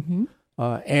take them.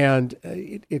 And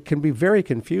it can be very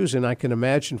confusing. I can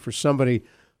imagine for somebody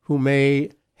who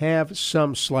may have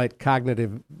some slight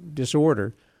cognitive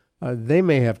disorder, they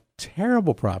may have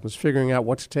terrible problems figuring out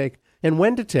what to take and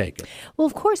when to take it. Well,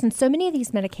 of course, and so many of these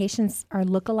medications are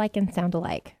look-alike and sound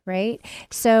alike, right?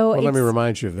 So let me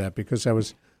remind you of that because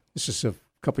this is a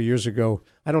couple of years ago.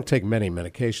 I don't take many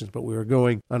medications, but we were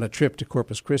going on a trip to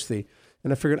Corpus Christi,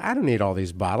 and I figured I don't need all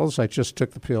these bottles. I just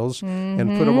took the pills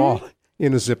and put them all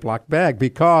in a Ziploc bag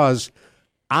because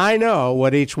I know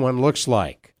what each one looks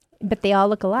like. But they all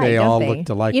look alike, They don't all they? looked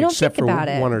alike You don't except think for about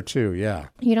it. 1 or 2, yeah.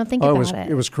 You don't think about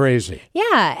it. It was crazy.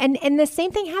 Yeah, and the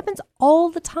same thing happens all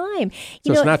the time.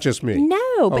 So it's not just me.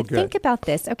 No, but good. think about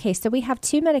this. Okay, so we have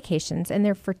 2 medications, and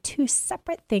they're for 2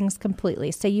 separate things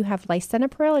completely. So you have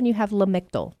lisinopril and you have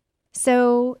Lamictal.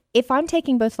 So if I'm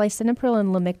taking both lisinopril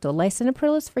and Lamictal,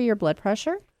 lisinopril is for your blood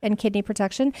pressure and kidney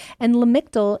protection, and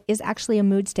Lamictal is actually a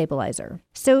mood stabilizer.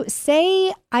 So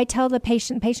say I tell the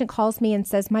patient calls me and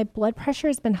says, my blood pressure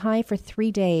has been high for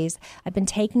 3 days. I've been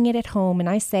taking it at home. And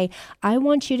I say, I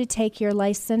want you to take your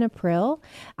lisinopril.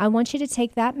 I want you to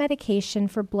take that medication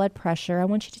for blood pressure. I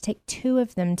want you to take 2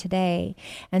 of them today.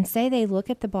 And say they look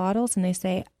at the bottles and they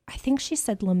say, I think she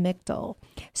said Lamictal.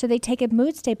 So they take a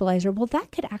mood stabilizer. Well,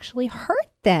 that could actually hurt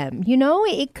them. You know,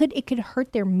 it could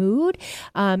hurt their mood.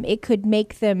 It could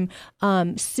make them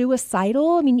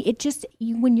suicidal. I mean,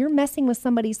 when you're messing with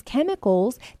somebody's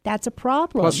chemicals, that's a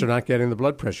problem. Plus, they're not getting the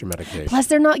blood pressure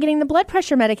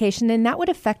medication. And that would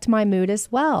affect my mood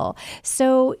as well.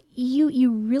 So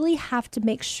you really have to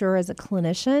make sure as a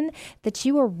clinician that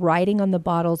you are writing on the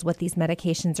bottles what these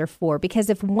medications are for. Because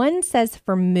if one says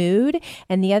for mood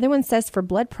and the other one says for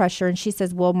blood pressure, and she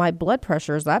says, well, my blood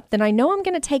pressure is up, then I know I'm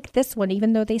going to take this one,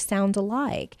 even though they sound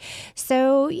alike.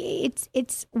 So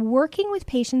it's working with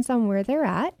patients on where they're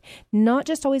at, not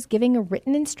just always giving a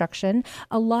written instruction.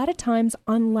 A lot of times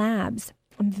on labs,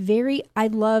 I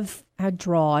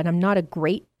draw, and I'm not a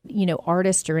great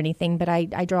artist or anything, but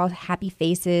I draw happy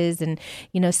faces and,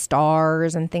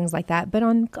 stars and things like that. But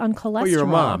on cholesterol. Well, you're a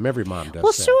mom. Every mom does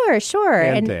well, that. Sure.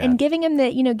 And giving them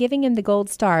the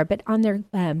gold star. But on their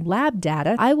lab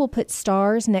data, I will put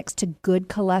stars next to good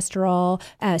cholesterol,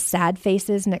 sad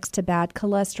faces next to bad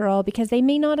cholesterol, because they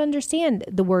may not understand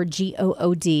the word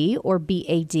GOOD or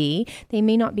BAD. They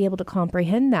may not be able to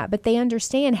comprehend that, but they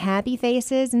understand happy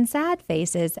faces and sad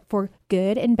faces for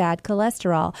good and bad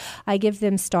cholesterol. I give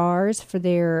them stars for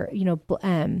their,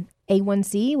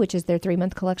 A1C, which is their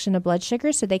 3-month collection of blood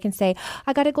sugars. So they can say,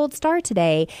 I got a gold star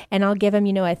today. And I'll give them,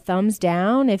 a thumbs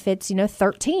down if it's,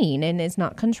 13 and is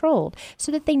not controlled,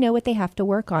 so that they know what they have to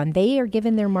work on. They are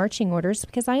given their marching orders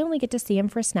because I only get to see them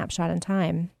for a snapshot in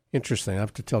time. Interesting. I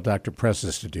have to tell Dr.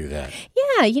 Presses to do that.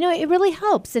 Yeah, it really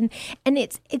helps, and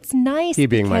it's nice. He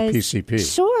being my PCP.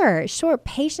 Sure.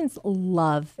 Patients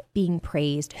love being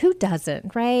praised. Who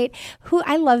doesn't, right?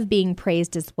 I love being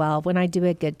praised as well when I do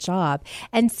a good job.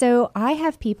 And so I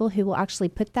have people who will actually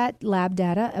put that lab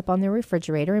data up on their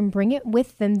refrigerator and bring it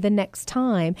with them the next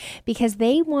time because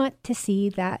they want to see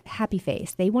that happy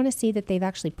face. They want to see that they've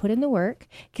actually put in the work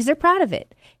because they're proud of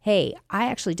it. Hey, I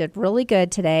actually did really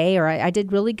good today, or I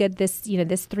did really good this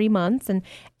 3 months, and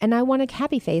I want a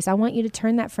happy face. I want you to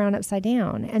turn that frown upside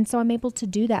down. And so I'm able to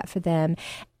do that for them.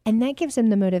 And that gives them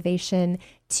the motivation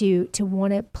to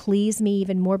want to please me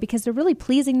even more because they're really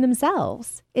pleasing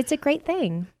themselves. It's a great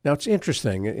thing. Now, it's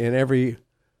interesting. In every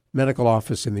medical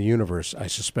office in the universe, I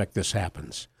suspect this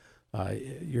happens.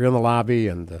 You're in the lobby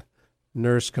and the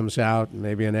nurse comes out,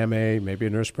 maybe an MA, maybe a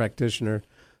nurse practitioner,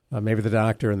 maybe the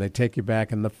doctor, and they take you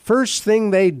back. And the first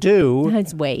thing they do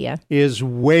is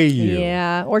weigh you.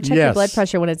 Yeah, or check your blood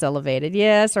pressure when it's elevated.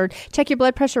 Yes, or check your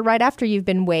blood pressure right after you've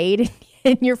been weighed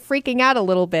and you're freaking out a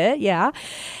little bit. Yeah,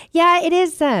 it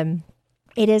is.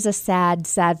 It is a sad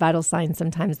vital sign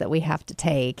sometimes that we have to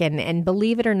take. And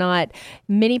believe it or not,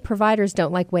 many providers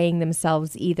don't like weighing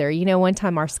themselves either. One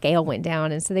time our scale went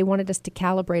down, and so they wanted us to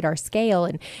calibrate our scale.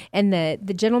 And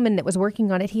the gentleman that was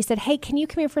working on it, he said, hey, can you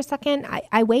come here for a second?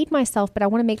 I weighed myself, but I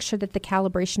want to make sure that the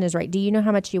calibration is right. Do you know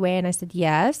how much you weigh? And I said,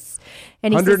 yes.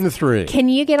 And he 103. says, can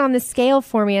you get on the scale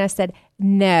for me? And I said,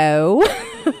 no.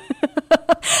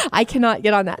 I cannot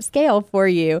get on that scale for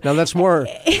you. Now, that's more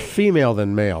female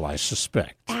than male, I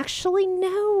suspect. Actually,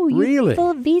 no. Really?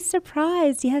 You'll be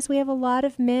surprised. Yes, we have a lot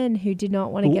of men who do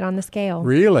not want to get on the scale.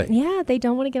 Really? Yeah, they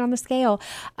don't want to get on the scale.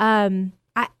 I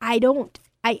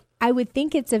would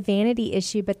think it's a vanity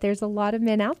issue, but there's a lot of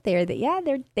men out there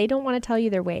that, they don't want to tell you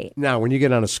their weight. Now, when you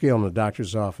get on a scale in the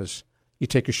doctor's office, you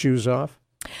take your shoes off?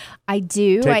 I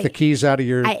do. Take the keys out of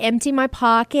your... I empty my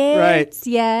pockets. Right.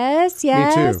 Yes.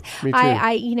 Me too.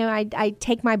 I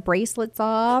take my bracelets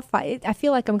off. I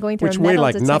feel like I'm going through Which a metal weigh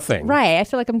like detector. nothing. Right. I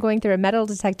feel like I'm going through a metal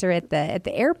detector at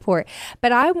the airport.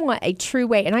 But I want a true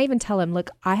weight. And I even tell him,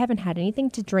 look, I haven't had anything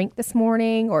to drink this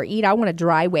morning or eat. I want a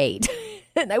dry weight.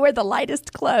 And I wear the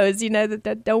lightest clothes,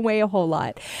 that don't weigh a whole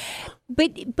lot.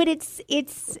 But it's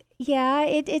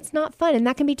not fun, and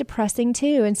that can be depressing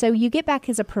too. And so you get back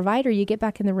as a provider, you get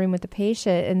back in the room with the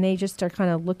patient, and they just are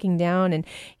kind of looking down. And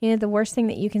the worst thing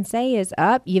that you can say is,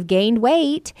 you've gained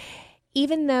weight,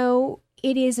 even though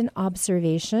it is an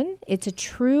observation. It's a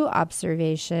true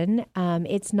observation.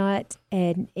 It's not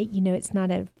it's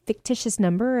not a fictitious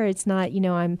number. Or it's not,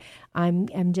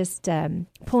 I'm just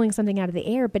pulling something out of the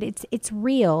air, but it's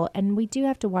real. And we do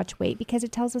have to watch weight because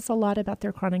it tells us a lot about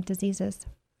their chronic diseases.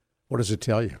 What does it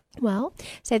tell you? Well,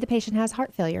 say the patient has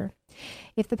heart failure.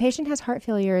 If the patient has heart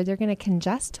failure, they're going to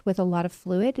congest with a lot of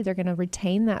fluid. They're going to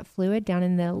retain that fluid down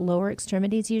in the lower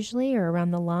extremities usually, or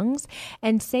around the lungs.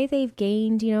 And say they've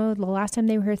gained, the last time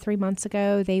they were here 3 months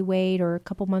ago, they weighed, or a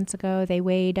couple months ago, they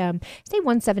weighed, say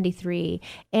 173.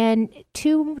 And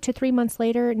 2 to 3 months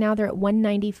later, now they're at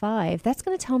 195. That's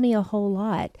going to tell me a whole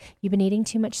lot. You've been eating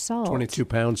too much salt. 22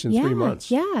 pounds in 3 months.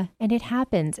 Yeah, and it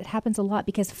happens. It happens a lot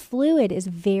because fluid is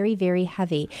very, very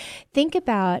heavy. Think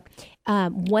about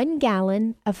 1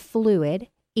 gallon of fluid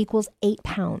equals 8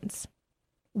 pounds.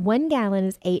 1 gallon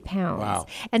is 8 pounds. Wow.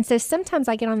 And so sometimes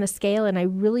I get on the scale and I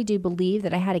really do believe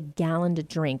that I had a gallon to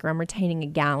drink, or I'm retaining a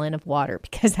gallon of water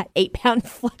because that 8-pound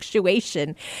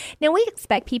fluctuation. Now, we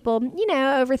expect people,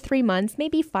 over 3 months,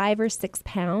 maybe 5 or 6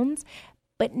 pounds,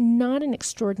 but not an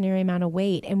extraordinary amount of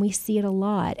weight. And we see it a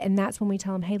lot. And that's when we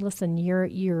tell them, hey, listen, your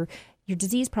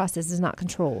disease process is not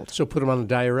controlled. So put them on a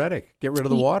diuretic. Get rid of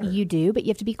the water. You do, but you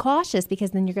have to be cautious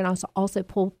because then you're going to also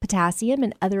pull potassium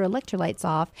and other electrolytes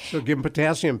off. So give them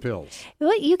potassium pills.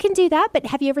 Well, you can do that, but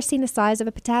have you ever seen the size of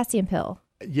a potassium pill?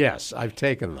 Yes, I've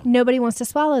taken them. Nobody wants to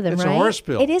swallow them, right? It's a horse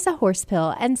pill. It is a horse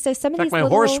pill. And so some of these my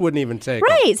horse wouldn't even take them.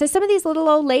 Right. So some of these little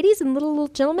old ladies and little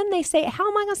gentlemen, they say, how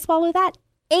am I going to swallow that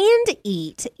and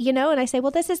eat? And I say,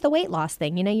 well, this is the weight loss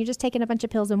thing. You're just taking a bunch of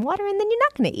pills and water and then you're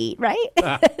not going to eat, right?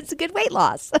 It's a good weight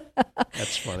loss.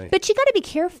 That's funny. But you got to be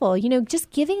careful.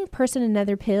 Just giving a person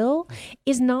another pill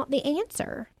is not the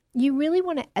answer. You really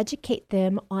want to educate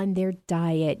them on their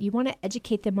diet. You want to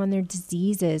educate them on their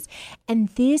diseases. And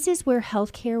this is where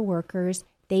healthcare workers,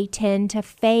 they tend to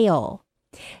fail.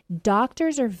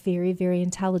 Doctors are very, very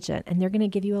intelligent, and they're going to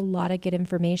give you a lot of good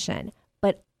information.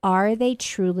 But are they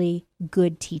truly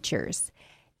good teachers?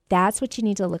 That's what you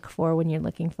need to look for when you're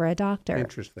looking for a doctor.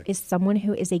 Interesting. Is someone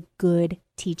who is a good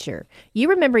teacher. You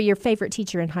remember your favorite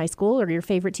teacher in high school or your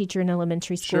favorite teacher in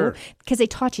elementary school because they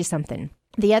taught you something.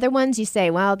 The other ones you say,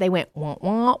 well, they went wah,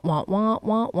 wah, wah, wah,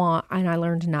 wah, wah, and I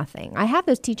learned nothing. I have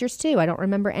those teachers too. I don't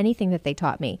remember anything that they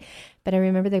taught me, but I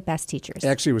remember the best teachers.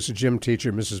 Actually, it was a gym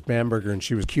teacher, Mrs. Bamberger, and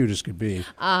she was cute as could be.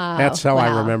 That's how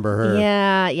I remember her.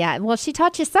 Yeah. Well, she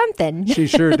taught you something. She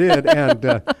sure did.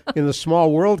 And in the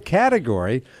small world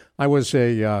category, I was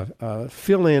a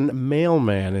fill-in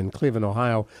mailman in Cleveland,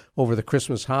 Ohio over the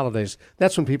Christmas holidays.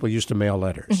 That's when people used to mail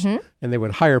letters. And they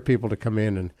would hire people to come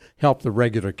in and help the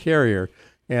regular carrier.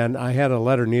 And I had a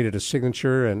letter needed a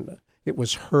signature, and it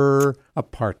was her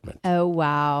apartment. Oh,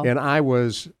 wow. And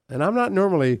I'm not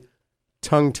normally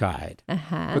tongue-tied.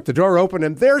 But the door opened,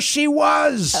 and there she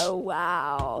was. Oh,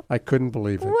 wow. I couldn't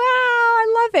believe it. Wow,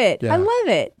 I love it. Yeah. I love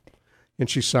it. And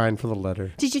she signed for the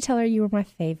letter. Did you tell her you were my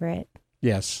favorite?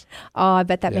 Yes. Oh, I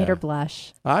bet that made her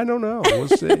blush. I don't know. We'll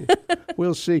see.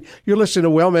 We'll see. You're listening to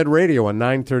WellMed Radio on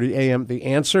 9:30 a.m. The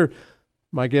Answer.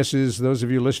 My guess is those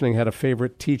of you listening had a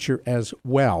favorite teacher as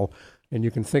well, and you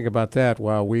can think about that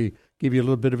while we give you a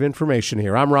little bit of information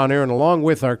here. I'm Ron Aaron, along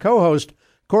with our co-host,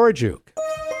 Cora Juke.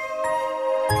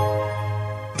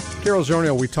 Carol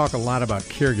Zornio, we talk a lot about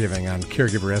caregiving on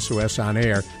Caregiver SOS on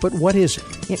air, but what is it?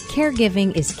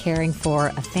 Caregiving is caring for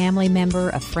a family member,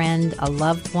 a friend, a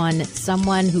loved one,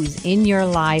 someone who's in your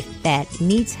life that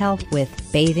needs help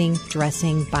with bathing,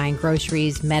 dressing, buying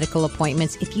groceries, medical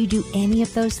appointments. If you do any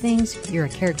of those things, you're a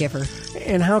caregiver.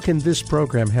 And how can this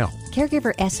program help?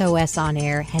 Caregiver SOS On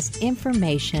Air has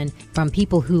information from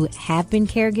people who have been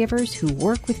caregivers, who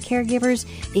work with caregivers.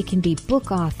 It can be book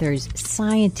authors,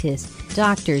 scientists,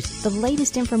 doctors, the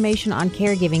latest information on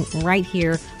caregiving right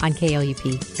here on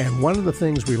KLUP. And one of the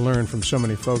things we learn from so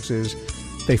many folks is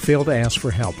they fail to ask for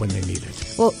help when they need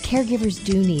it. Well, caregivers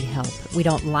do need help. We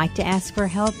don't like to ask for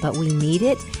help, but we need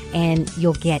it. And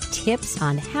you'll get tips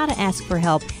on how to ask for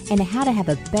help and how to have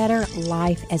a better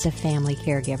life as a family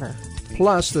caregiver.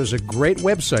 Plus, there's a great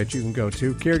website you can go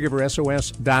to,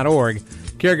 caregiversos.org.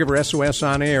 Caregiver SOS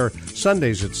On Air,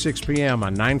 Sundays at 6 p.m.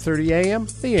 on 9:30 a.m.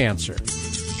 The Answer.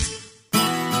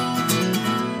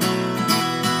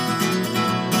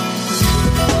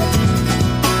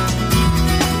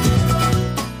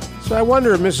 So I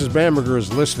wonder if Mrs. Bamberger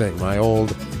is listening, my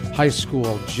old high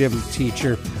school gym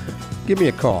teacher. Give me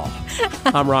a call.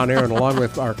 I'm Ron Aaron, along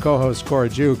with our co-host, Cora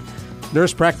Juke,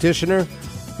 nurse practitioner,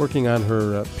 working on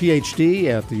her Ph.D.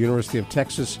 at the University of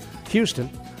Texas, Houston.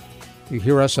 You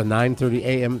hear us on 9:30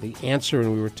 a.m. The Answer,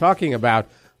 and we were talking about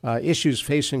issues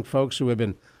facing folks who have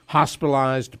been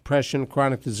hospitalized, depression,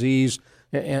 chronic disease,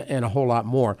 and a whole lot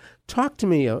more. Talk to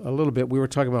me a little bit. We were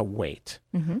talking about weight,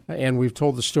 and we've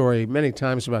told the story many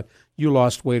times about you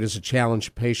lost weight as a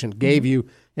challenge patient, gave you,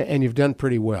 and you've done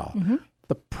pretty well.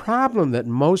 The problem that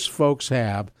most folks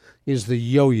have is the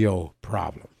yo-yo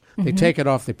problem. They take it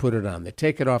off, they put it on. They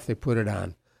take it off, they put it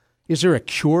on. Is there a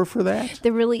cure for that?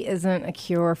 There really isn't a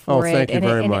cure for it. Thank you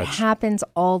very much. much. And it happens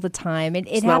all the time.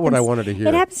 It's not what I wanted to hear.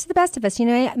 It happens to the best of us. You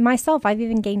know, myself, I've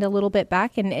even gained a little bit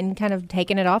back and kind of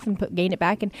taken it off and gained it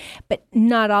back, but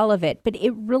not all of it. But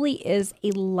it really is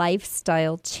a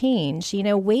lifestyle change. You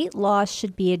know, weight loss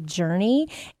should be a journey.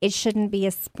 It shouldn't be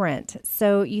a sprint.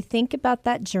 So you think about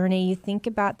that journey. You think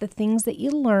about the things that you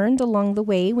learned along the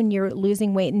way when you're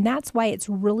losing weight. And that's why it's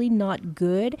really not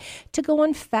good to go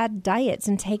on fad diets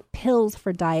and take pills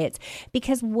for diets,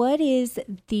 because what is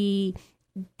the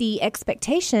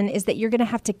expectation is that you're going to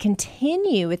have to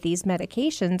continue with these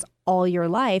medications all your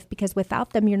life, because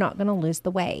without them, you're not going to lose the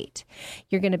weight.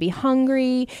 You're going to be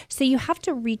hungry. So you have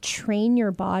to retrain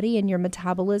your body and your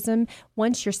metabolism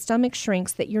once your stomach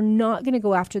shrinks, that you're not going to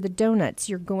go after the donuts.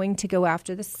 You're going to go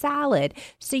after the salad.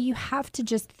 So you have to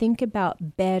just think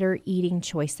about better eating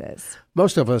choices.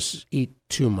 Most of us eat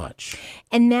too much.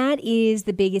 And that is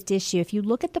the biggest issue. If you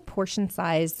look at the portion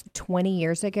size 20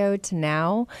 years ago to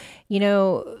now, you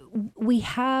know, we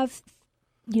have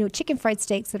chicken fried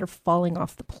steaks that are falling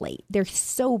off the plate. They're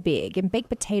so big, and baked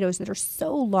potatoes that are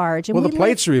so large. And the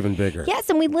plates are even bigger. Yes,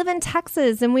 and we live in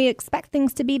Texas, and we expect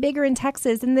things to be bigger in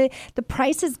Texas, and the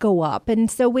prices go up, and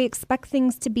so we expect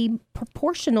things to be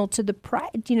proportional to the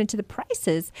to the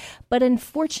prices. But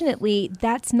unfortunately,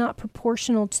 that's not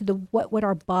proportional to what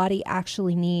our body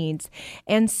actually needs,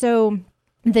 and so.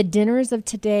 The dinners of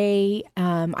today,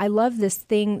 I love this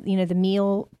thing, the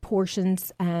meal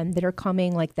portions that are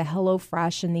coming, like the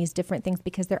HelloFresh and these different things,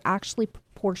 because they're actually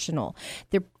proportional.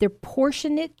 They're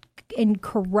portionate and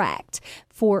correct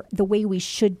for the way we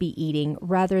should be eating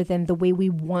rather than the way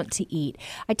we want to eat.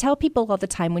 I tell people all the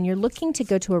time, when you're looking to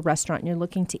go to a restaurant and you're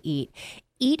looking to eat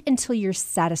eat until you're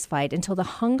satisfied, until the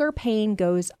hunger pain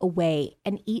goes away,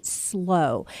 and eat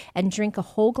slow, and drink a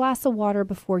whole glass of water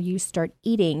before you start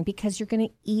eating, because you're going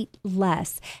to eat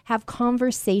less. Have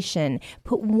conversation.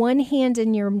 Put one hand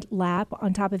in your lap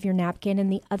on top of your napkin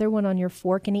and the other one on your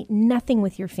fork, and eat nothing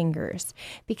with your fingers,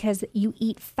 because you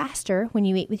eat faster when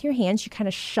you eat with your hands. You're kind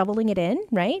of shoveling it in,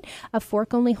 right? A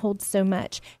fork only holds so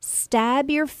much. Stab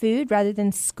your food rather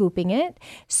than scooping it.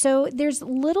 So there's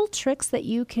little tricks that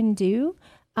you can do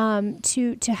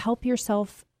to help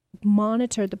yourself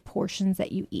monitor the portions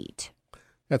that you eat.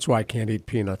 That's why I can't eat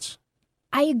peanuts.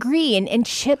 I agree, and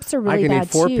chips are really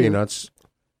bad too. I can eat 4 peanuts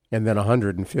and then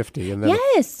 150, and then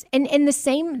yes, and the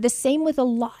same with a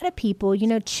lot of people. You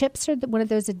know, chips are one of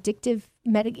those addictive.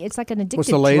 It's like an addictive What's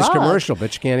the Lay's drug. commercial?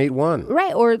 But you can't eat one,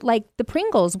 right? Or like the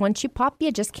Pringles. Once you pop,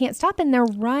 you just can't stop, and they're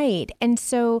right. And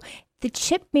so the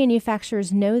chip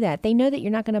manufacturers know that. They know that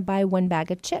you're not going to buy one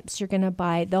bag of chips. You're going to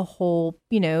buy the whole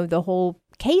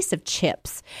case of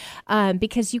chips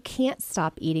because you can't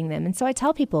stop eating them. And so I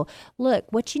tell people, look,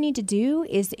 what you need to do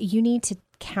is you need to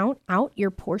count out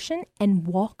your portion and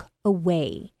walk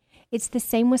away. It's the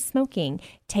same with smoking.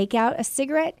 Take out a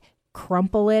cigarette,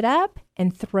 crumple it up,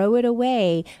 and throw it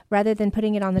away rather than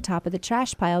putting it on the top of the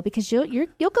trash pile, because you'll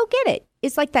go get it.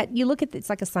 It's like that. You look at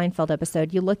it's like a Seinfeld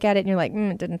episode. You look at it and you're like,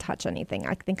 it didn't touch anything.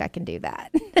 I think I can do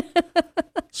that.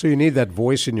 So you need that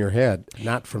voice in your head,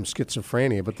 not from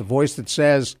schizophrenia, but the voice that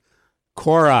says,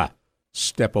 Cora,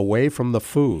 step away from the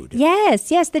food. Yes,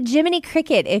 the Jiminy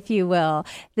Cricket, if you will.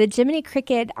 The Jiminy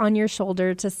Cricket on your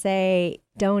shoulder to say,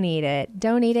 don't eat it.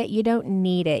 Don't eat it. You don't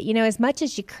need it. You know, as much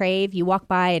as you crave, you walk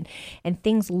by and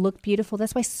things look beautiful.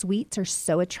 That's why sweets are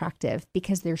so attractive,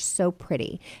 because they're so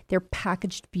pretty. They're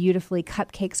packaged beautifully.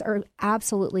 Cupcakes are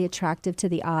absolutely attractive to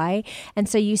the eye. And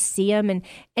so you see them and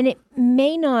it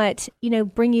may not,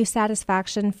 bring you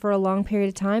satisfaction for a long period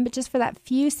of time, but just for that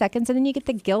few seconds. And then you get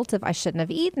the guilt of, I shouldn't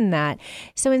have eaten that.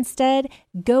 So instead,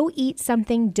 go eat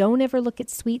something. Don't ever look at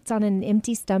sweets on an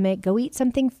empty stomach. Go eat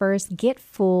something first. Get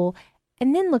full.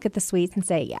 And then look at the sweets and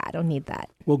say, I don't need that.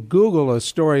 Well, Google a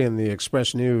story in the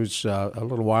Express News a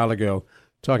little while ago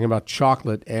talking about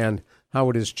chocolate and how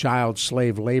it is child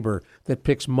slave labor that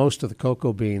picks most of the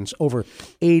cocoa beans, over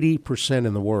 80%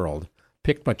 in the world,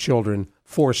 picked by children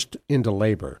forced into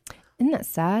labor. Isn't that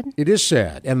sad? It is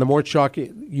sad. And the more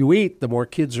chocolate you eat, the more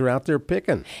kids are out there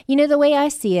picking. The way I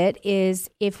see it is,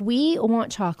 if we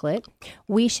want chocolate,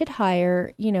 we should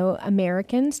hire,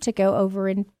 Americans to go over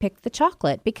and pick the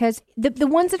chocolate, because the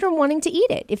ones that are wanting to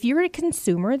eat it. If you're a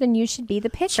consumer, then you should be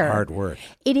the picker. It's hard work.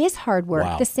 It is hard work.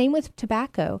 Wow. The same with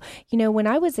tobacco. When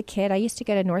I was a kid, I used to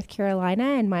go to North Carolina,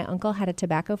 and my uncle had a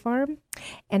tobacco farm,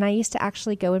 and I used to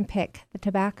actually go and pick the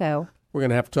tobacco. We're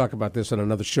going to have to talk about this on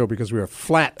another show because we are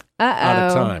flat out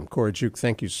of time. Cora Juke,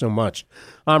 thank you so much.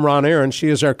 I'm Ron Aaron. She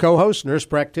is our co-host, nurse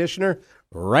practitioner,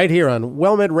 right here on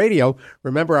WellMed Radio.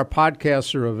 Remember, our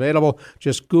podcasts are available.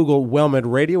 Just Google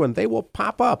WellMed Radio and they will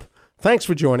pop up. Thanks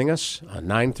for joining us on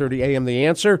 9:30 a.m. The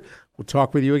Answer. We'll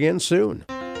talk with you again soon.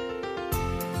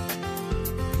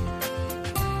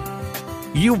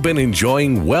 You've been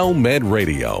enjoying WellMed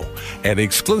Radio, an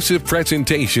exclusive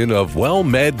presentation of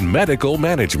WellMed Medical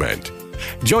Management.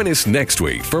 Join us next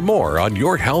week for more on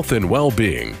your health and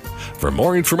well-being. For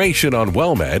more information on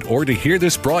WellMed or to hear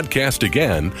this broadcast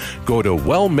again, go to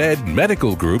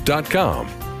wellmedmedicalgroup.com.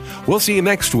 We'll see you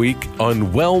next week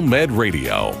on WellMed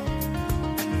Radio.